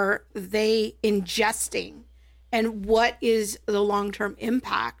that are they ingesting, and what is the long-term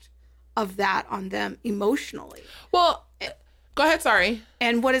impact of that on them emotionally? Well, go ahead, sorry.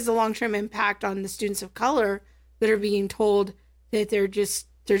 And what is the long-term impact on the students of color that are being told that they're just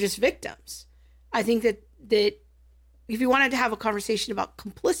victims? I think that if you wanted to have a conversation about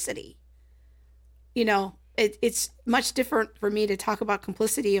complicity, it's much different for me to talk about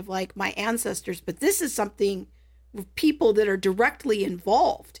complicity of, like, my ancestors, but this is something with people that are directly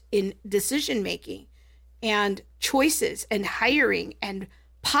involved in decision making and choices and hiring and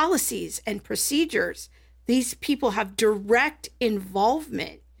policies and procedures. These people have direct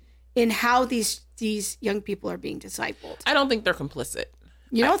involvement in how these young people are being discipled. I don't think they're complicit.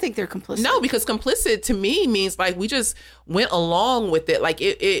 You don't think they're complicit? No, because complicit to me means, like, we just went along with it. Like,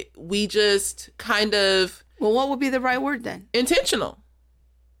 we just kind of... Well, what would be the right word then? Intentional.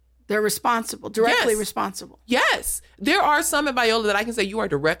 They're responsible, directly responsible. Yes. There are some at Biola that I can say you are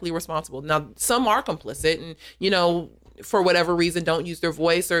directly responsible. Now, some are complicit and, for whatever reason, don't use their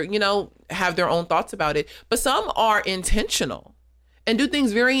voice or, have their own thoughts about it. But some are intentional and do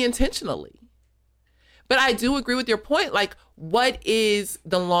things very intentionally. But I do agree with your point. Like, what is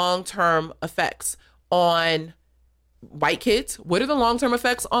the long-term effects on white kids? What are the long-term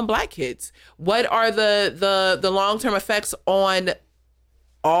effects on Black kids? What are the long-term effects on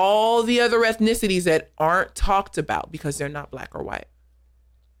all the other ethnicities that aren't talked about because they're not Black or white?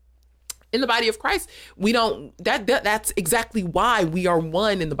 In the body of Christ, we don't, that's exactly why we are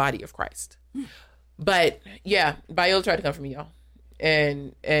one in the body of Christ. But yeah, Biola tried to come for me, y'all.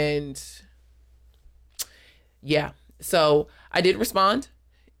 And yeah, so I did respond,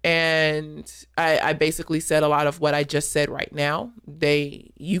 and I basically said a lot of what I just said right now.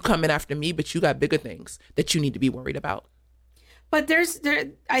 You coming after me, but you got bigger things that you need to be worried about. But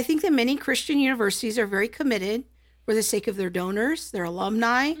I think that many Christian universities are very committed, for the sake of their donors, their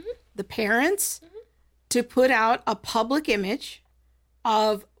alumni, the parents, to put out a public image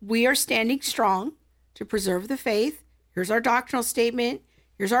of, we are standing strong to preserve the faith. Here's our doctrinal statement.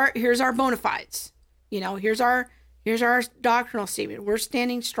 Here's our bona fides. Here's Here's our doctrinal statement. We're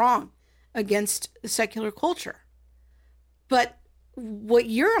standing strong against the secular culture. But what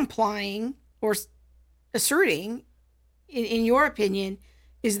you're implying or asserting, in your opinion,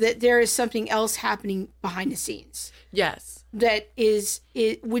 is that there is something else happening behind the scenes. Yes. That is,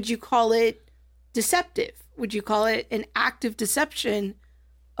 would you call it deceptive? Would you call it an active deception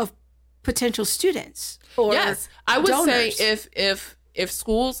of potential students? Or yes, I would donors? say if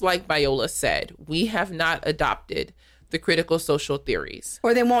schools like Biola said, we have not adopted the critical social theories.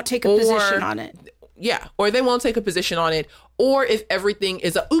 Or they won't take a position on it. Yeah, or they won't take a position on it. Or if everything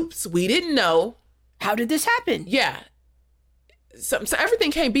is a, oops, we didn't know. How did this happen? Yeah. So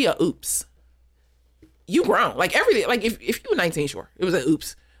everything can't be a oops. You grown. Like everything, like if you were 19, sure, it was a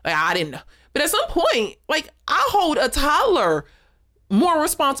oops. Like I didn't know. But at some point, like I hold a toddler more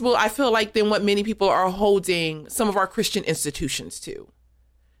responsible, I feel like, than what many people are holding some of our Christian institutions to.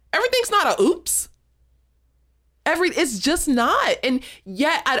 Everything's not a oops. It's just not. And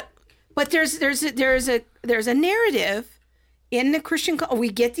yet, but there's a narrative in the Christian. We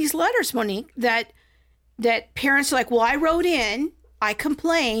get these letters, Monique, that parents are like, well, I wrote in, I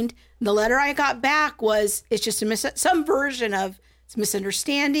complained. The letter I got back was, it's just some version of it's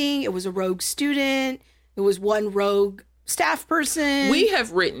misunderstanding. It was a rogue student. It was one rogue staff person. We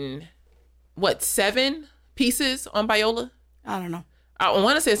have written, 7 pieces on Biola? I don't know. I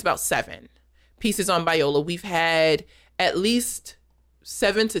want to say it's about 7 pieces on Biola. We've had at least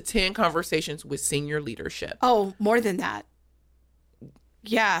 7 to 10 conversations with senior leadership. Oh, more than that.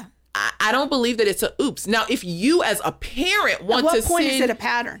 Yeah. I don't believe that it's a oops. Now, if you as a parent want to At what point send, is it a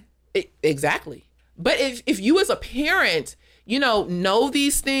pattern? Exactly. But if you as a parent, know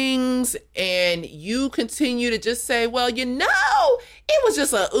these things and you continue to just say, well, it was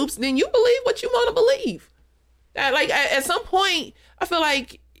just a oops, then you believe what you want to believe. At some point, I feel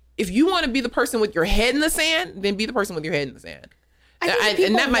like if you want to be the person with your head in the sand, then be the person with your head in the sand.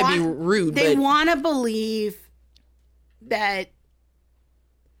 And that might be rude. They want to believe that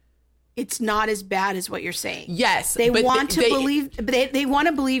it's not as bad as what you're saying. Yes. They want to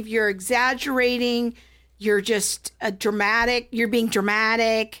believe you're exaggerating. You're just you're being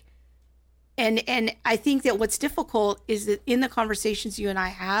dramatic. And I think that what's difficult is that in the conversations you and I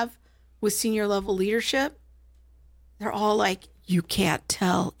have with senior level leadership, they're all like, you can't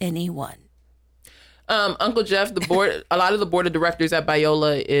tell anyone. Uncle Jeff, a lot of the board of directors at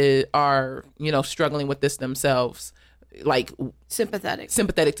Biola are, struggling with this themselves. Like sympathetic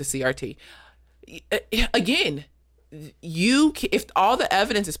to CRT. Again, if all the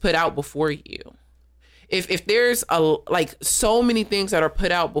evidence is put out before you, if there's so many things that are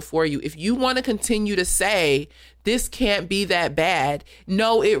put out before you, if you want to continue to say this can't be that bad,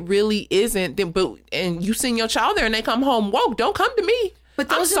 no, it really isn't. And you send your child there and they come home woke, don't come to me. But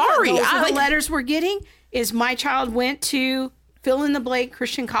those are the letters we're getting. Is my child went to fill in the blank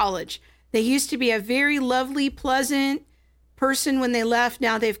Christian college. They used to be a very lovely, pleasant person when they left.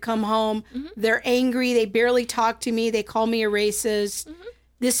 Now they've come home. Mm-hmm. They're angry. They barely talk to me. They call me a racist. Mm-hmm.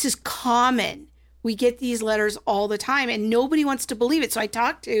 This is common. We get these letters all the time and nobody wants to believe it. So I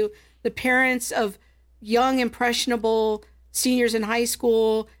talk to the parents of young, impressionable seniors in high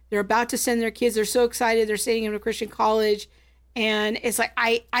school. They're about to send their kids. They're so excited. They're sending them to Christian college. And it's like,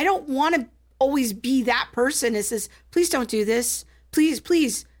 I don't want to always be that person that says, please don't do this.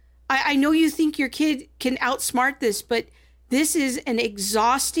 Please. I know you think your kid can outsmart this, but this is an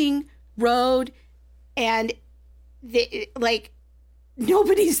exhausting road, and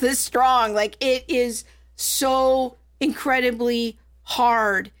nobody's this strong. Like, it is so incredibly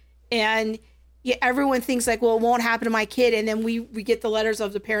hard, and everyone thinks like, well, it won't happen to my kid, and then we get the letters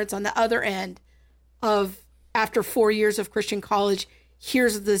of the parents on the other end of, after 4 years of Christian college,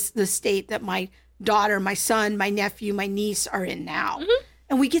 here's the state that my daughter, my son, my nephew, my niece are in now. Mm-hmm.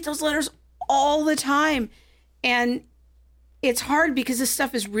 And we get those letters all the time. And it's hard because this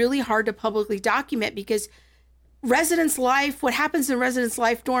stuff is really hard to publicly document because residence life, what happens in residence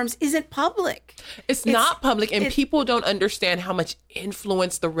life dorms isn't public. It's not public. And people don't understand how much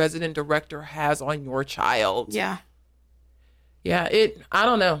influence the resident director has on your child. Yeah. Yeah. I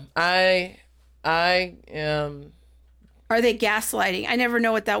don't know. I am. Are they gaslighting? I never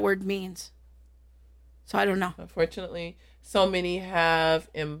know what that word means. So I don't know. Unfortunately, so many have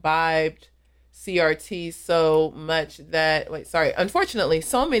imbibed CRT so much that, unfortunately,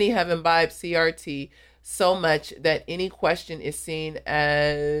 so many have imbibed CRT so much that any question is seen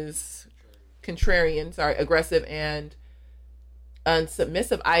as aggressive and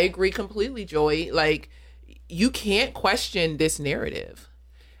unsubmissive. I agree completely, Joy. Like, you can't question this narrative.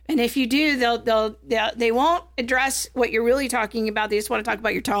 And if you do, they won't address what you're really talking about. They just want to talk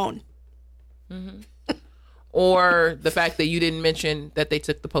about your tone. Mm-hmm. or the fact that you didn't mention that they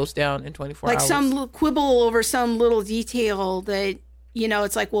took the post down in 24 like hours. some quibble over some little detail that,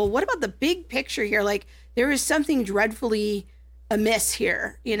 it's like, well, what about the big picture here? Like, there is something dreadfully amiss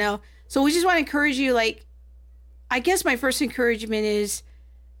here, So we just want to encourage you. Like, I guess my first encouragement is,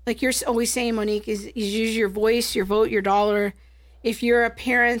 like you're always saying, Monique, is use your voice, your vote, your dollar. If you're a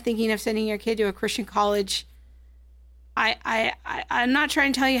parent thinking of sending your kid to a Christian college, I'm not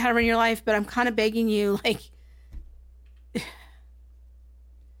trying to tell you how to run your life, but I'm kind of begging you, like,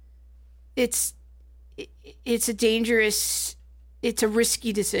 it's a dangerous, it's a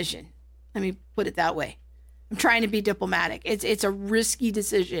risky decision. Let me put it that way. I'm trying to be diplomatic. It's a risky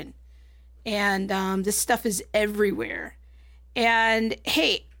decision. And this stuff is everywhere. And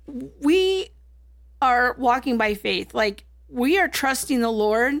hey, we are walking by faith. Like, we are trusting the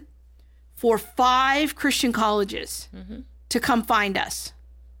Lord for 5 Christian colleges to come find us.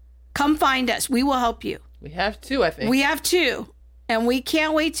 Come find us. We will help you. We have 2, I think. We have 2. And we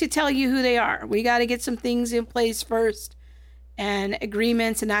can't wait to tell you who they are. We got to get some things in place first and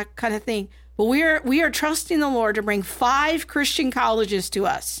agreements and that kind of thing. But we are trusting the Lord to bring 5 Christian colleges to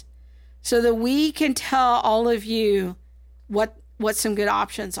us so that we can tell all of you what some good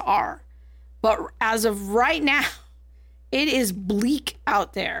options are. But as of right now, it is bleak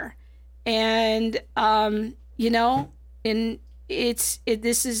out there. And, I'm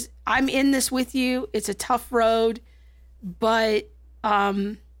in this with you. It's a tough road, but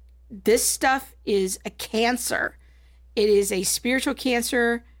this stuff is a cancer. It is a spiritual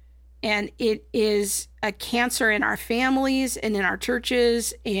cancer, and it is a cancer in our families and in our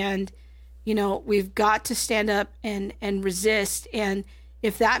churches. And, we've got to stand up and resist. And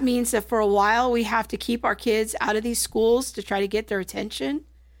if that means that for a while we have to keep our kids out of these schools to try to get their attention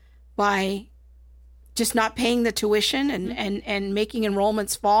by just not paying the tuition and making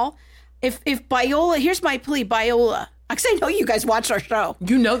enrollments fall. If Biola, here's my plea, Biola, because I know you guys watch our show.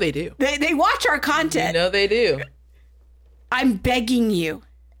 You know they do. They watch our content. You know they do. I'm begging you,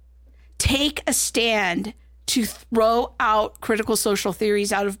 take a stand to throw out critical social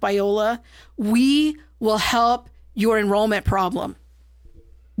theories out of Biola. We will help your enrollment problem.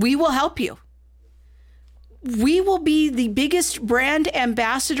 We will help you. We will be the biggest brand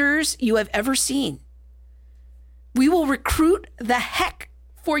ambassadors you have ever seen. We will recruit the heck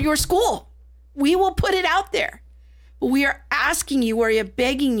for your school. We will put it out there. We are asking you, we are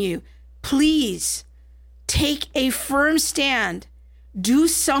begging you, please take a firm stand. Do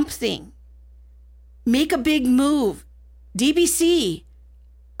something. Make a big move. DBC,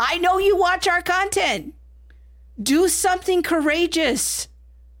 I know you watch our content. Do something courageous.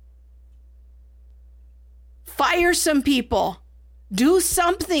 Fire some people. Do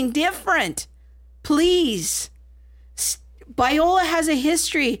something different. Please. Biola has a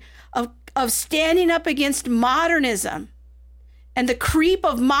history of standing up against modernism and the creep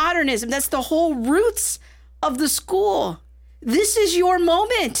of modernism. That's the whole roots of the school. This is your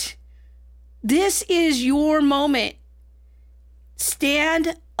moment. This is your moment.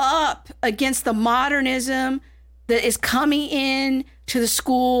 Stand up against the modernism that is coming in to the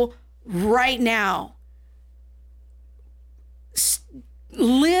school right now.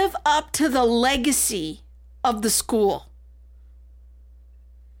 Live up to the legacy of the school.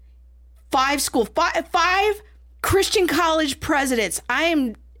 5 Christian college presidents. I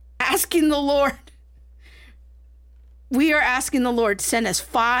am asking the Lord. We are asking the Lord to send us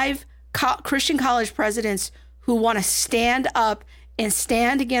 5 Christian college presidents who want to stand up and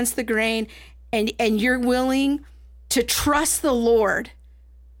stand against the grain, and you're willing to trust the Lord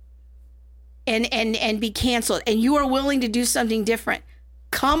and be canceled, and you are willing to do something different.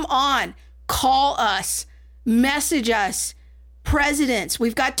 Come on, call us, message us. Presidents,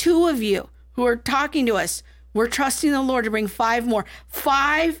 we've got 2 of you who are talking to us. We're trusting the Lord to bring 5 more.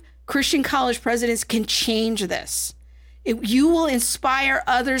 5 Christian college presidents can change this. You will inspire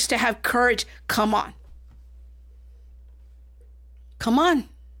others to have courage. Come on. Come on.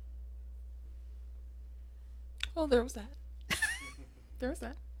 Oh, there was that. There was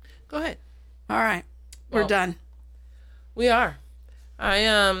that. Go ahead. All right. We're done. We are. I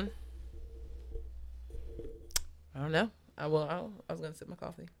don't know. I was going to sip my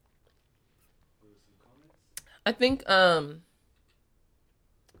coffee. I think, I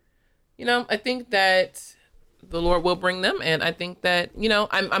think that the Lord will bring them. And I think that,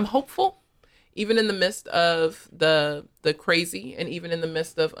 I'm hopeful, even in the midst of the crazy, and even in the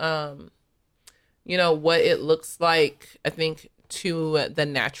midst of, what it looks like, I think, to the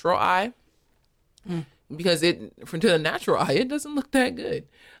natural eye. Because to the natural eye, it doesn't look that good.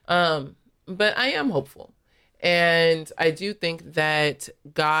 But I am hopeful. And I do think that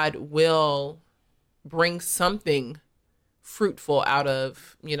God will bring something fruitful out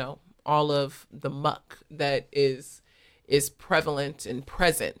of, all of the muck that is prevalent and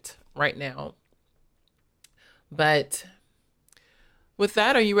present right now. But with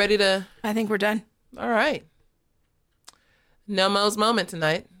that, are you ready to? I think we're done. All right. No Mo's moment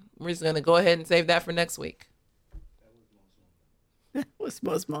tonight. We're just going to go ahead and save that for next week. That was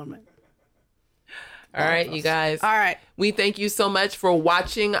Mo's moment. All right, you guys. All right. We thank you so much for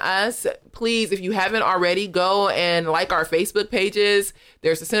watching us. Please, if you haven't already, go and like our Facebook pages.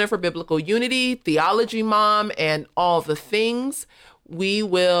 There's the Center for Biblical Unity, Theology Mom, and All the Things. We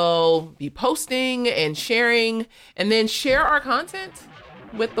will be posting and sharing, and then share our content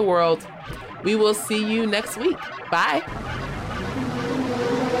with the world. We will see you next week. Bye.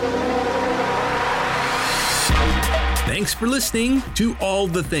 Thanks for listening to All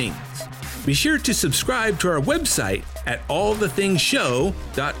the Things. Be sure to subscribe to our website at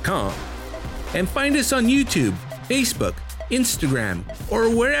allthethingshow.com and find us on YouTube, Facebook, Instagram, or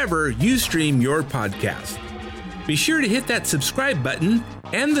wherever you stream your podcast. Be sure to hit that subscribe button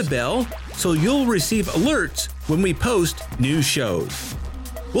and the bell so you'll receive alerts when we post new shows.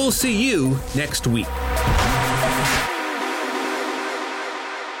 We'll see you next week.